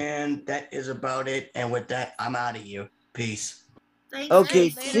 And that is about it. And with that, I'm out of here. Peace. Thanks.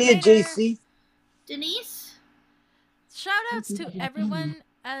 Okay, Later. see you, JC. Denise? Shoutouts to everyone,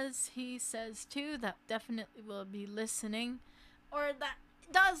 as he says too, that definitely will be listening, or that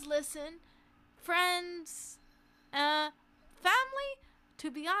does listen. Friends, family.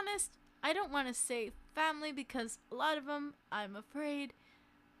 To be honest, I don't want to say family because a lot of them, I'm afraid,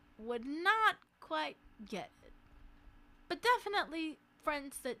 would not quite get it. But definitely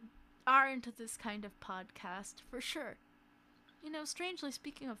friends that are into this kind of podcast, for sure. You know, strangely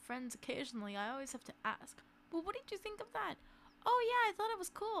speaking of friends, occasionally I always have to ask, well, what did you think of that? Oh yeah, I thought it was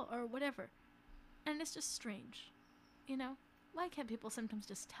cool, or whatever. And it's just strange. You know, why can't people sometimes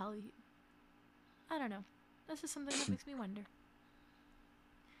just tell you? I don't know. This is something that makes me wonder.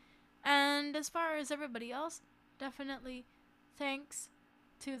 And as far as everybody else, definitely thanks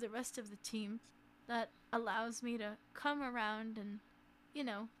to the rest of the team that allows me to come around and, you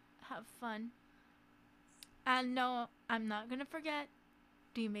know, have fun. And no, I'm not gonna forget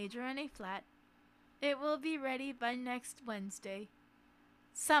D major and A flat. It will be ready by next Wednesday.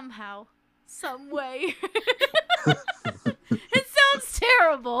 Somehow. Some way. It sounds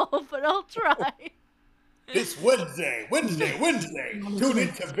terrible, but I'll try. This Wednesday. Tune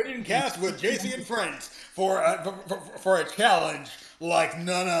in to Vidcast with JC and friends for a challenge like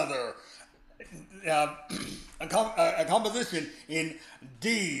none other. A composition in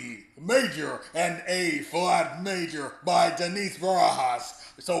D major and A flat major by Denise Barajas.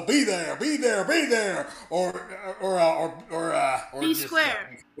 So be there, or be just, square.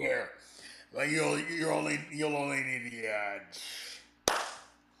 Be square. Like you'll only need the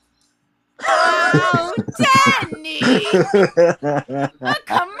Oh, Danny! A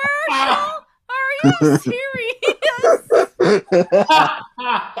commercial? Are you serious? Hey,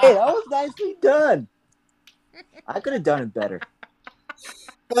 that was nicely done. I could have done it better.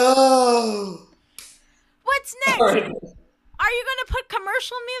 Oh. What's next? Right. Are you gonna put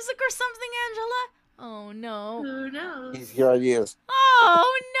commercial music or something, Angela? Oh no. Who knows? He's your ideas.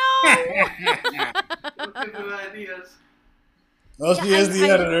 Oh no. Good ideas. Well, she is the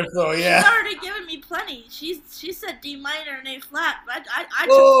editor, so yeah. She's already given me plenty. She said D minor and A flat, but I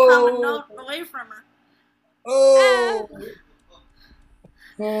took a common note away from her. Oh.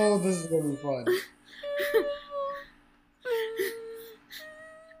 Oh, this is gonna be fun.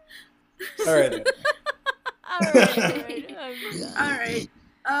 All right. All right.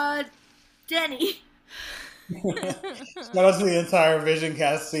 Denny. Shout out to the entire Vision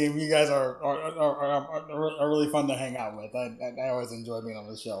Cast team. You guys are really fun to hang out with. I always enjoy being on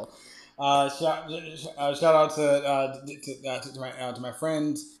the show. Shout out to my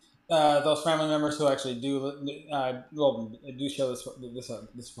friends, those family members who actually do show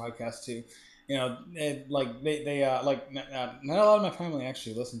this podcast too. You know, they not a lot of my family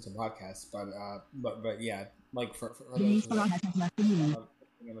actually listen to podcasts, but yeah, like for those in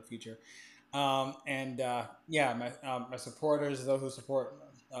the future. My supporters, those who support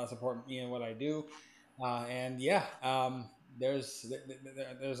me and what I do, there's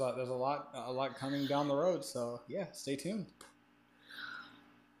a lot coming down the road. So yeah, stay tuned.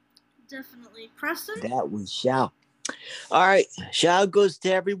 Definitely, Preston. That was shout. All right, shout goes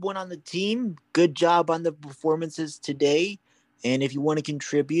to everyone on the team. Good job on the performances today. And if you want to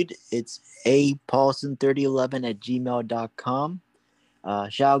contribute, it's apaulson3011@gmail.com.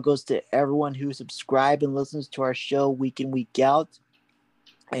 Shout goes to everyone who subscribes and listens to our show week in, week out.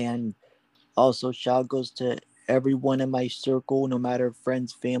 And also shout goes to everyone in my circle, no matter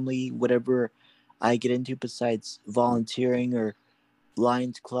friends, family, whatever I get into besides volunteering or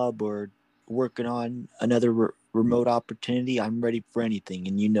Lions Club or working on another remote opportunity. I'm ready for anything,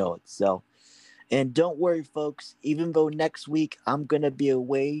 and you know it. So, and don't worry, folks, even though next week I'm going to be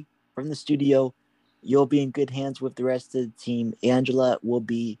away from the studio, you'll be in good hands with the rest of the team. Angela will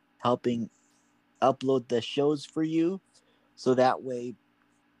be helping upload the shows for you. So that way,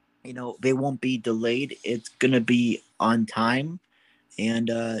 you know, they won't be delayed. It's going to be on time. And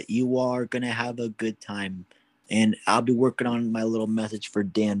you are going to have a good time. And I'll be working on my little message for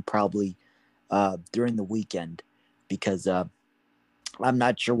Dan probably during the weekend. Because I'm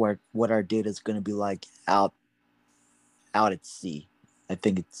not sure what our data is going to be like out at sea. I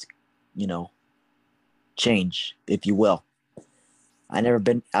think it's, you know, change, if you will. I never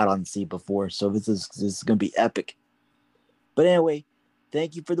been out on sea before, so this is gonna be epic. But anyway,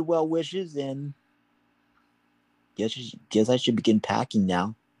 thank you for the well wishes, and guess I should begin packing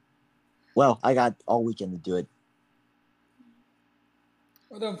now. Well, I got all weekend to do it.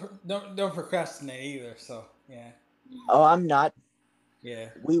 Well, don't procrastinate either. So yeah. Oh, I'm not. Yeah.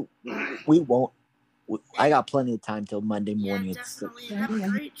 We won't. I got plenty of time till Monday morning. Yeah, definitely. Have a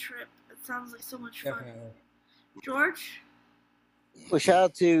great trip. It sounds like so much fun. George? Well, shout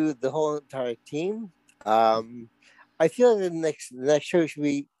out to the whole entire team. I feel like the next show should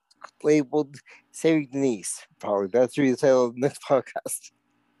be labeled Saving Denise. Probably that's the title of the next podcast.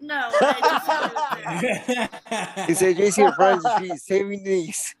 No, I just He said, JC and Friends, she's Saving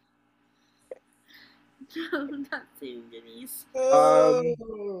Denise. No, not Saving Denise.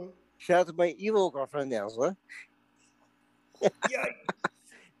 Shout out to my evil girlfriend, Angela.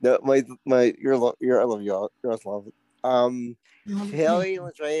 No, I love you all. You're awesome. Haley and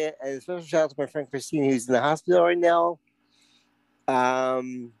Latoya, and a special shout out to my friend Christine, who's in the hospital right now.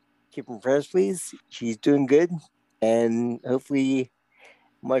 Keep her in prayers, please. She's doing good, and hopefully,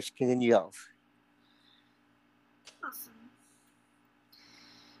 much continued health. Awesome.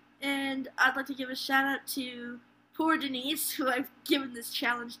 And I'd like to give a shout out to poor Denise, who I've given this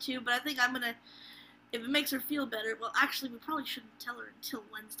challenge to, but I think I'm gonna, if it makes her feel better, well, actually, we probably shouldn't tell her until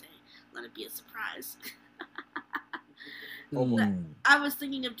Wednesday. Let it be a surprise. I was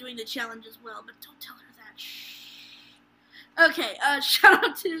thinking of doing the challenge as well, but don't tell her that. Shh. Okay, shout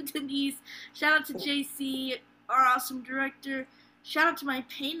out to Denise. Shout out to JC, our awesome director. Shout out to my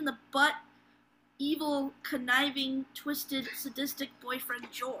pain in the butt, evil, conniving, twisted, sadistic boyfriend,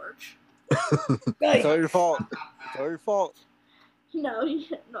 George. It's all your fault. It's all your fault. No,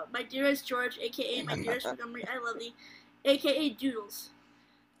 my dearest George, a.k.a. my dearest Montgomery, I love thee, a.k.a. Doodles.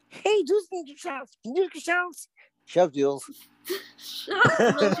 Hey, Doodles, can you do shouts? Can you do shouts? Shut up, Doodles. Shut up,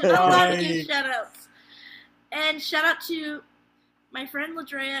 Doodles. You're not allowed to give shout outs. And shout out to my friend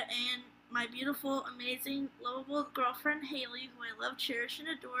Ladrea and my beautiful, amazing, lovable girlfriend Haley, who I love, cherish, and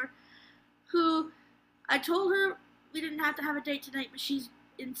adore, who I told her we didn't have to have a date tonight, but she's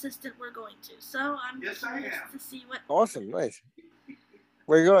insistent we're going to. So I'm curious to see what. Awesome, nice.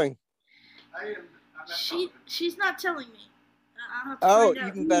 Where are you going? She's not telling me. I'll have to Oh, find out.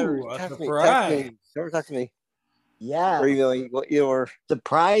 even better. Ooh, a Text me. surprise. Don't text me. Yeah. Or you're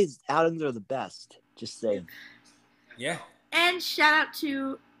surprise outings are the best. Just saying. Yeah. And shout out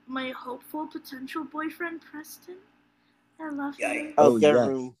to my hopeful potential boyfriend Preston. I love him. Oh, get a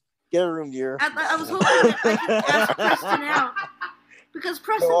room. Get a room, dear. I was hoping that I could ask Preston out. Because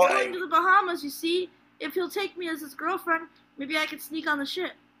Preston's going to the Bahamas, you see. If he'll take me as his girlfriend, maybe I could sneak on the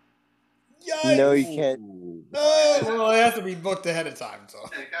ship. Yikes. No, you can't. Oh, well, it has to be booked ahead of time, so.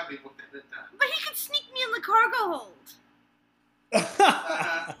 But he could sneak me in the cargo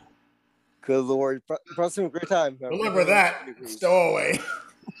hold. Good Lord. Preston, great time. Good luck with that. Stowaway.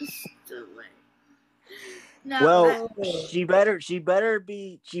 Stowaway. No, well, she better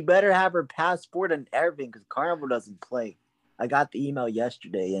have her passport and everything because Carnival doesn't play. I got the email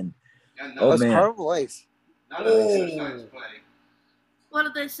yesterday and oh man, Carnival Ice. What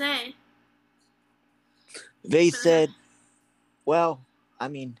did they say? They said, well, I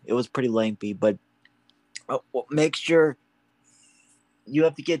mean, it was pretty lengthy, but make sure you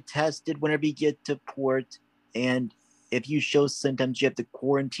have to get tested whenever you get to port, and if you show symptoms, you have to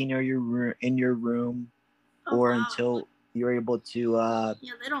quarantine in your room. Or until you're able to.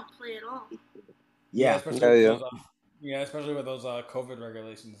 Yeah, they don't play at all. Yeah, especially with those COVID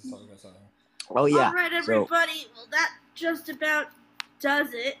regulations and stuff like that. Oh yeah. All right, everybody. Well, that just about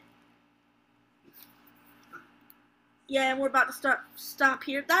does it. Yeah, and we're about to stop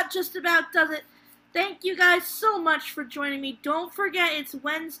here. That just about does it. Thank you guys so much for joining me. Don't forget, it's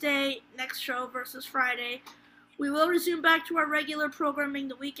Wednesday, next show versus Friday. We will resume back to our regular programming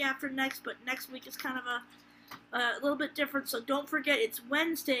the week after next, but next week is kind of a little bit different, so don't forget it's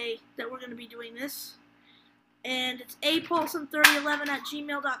Wednesday that we're going to be doing this. And it's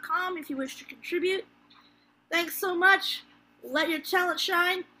apaulson3011@gmail.com if you wish to contribute. Thanks so much. Let your talent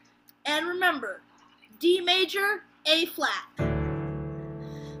shine. And remember, D major, A flat.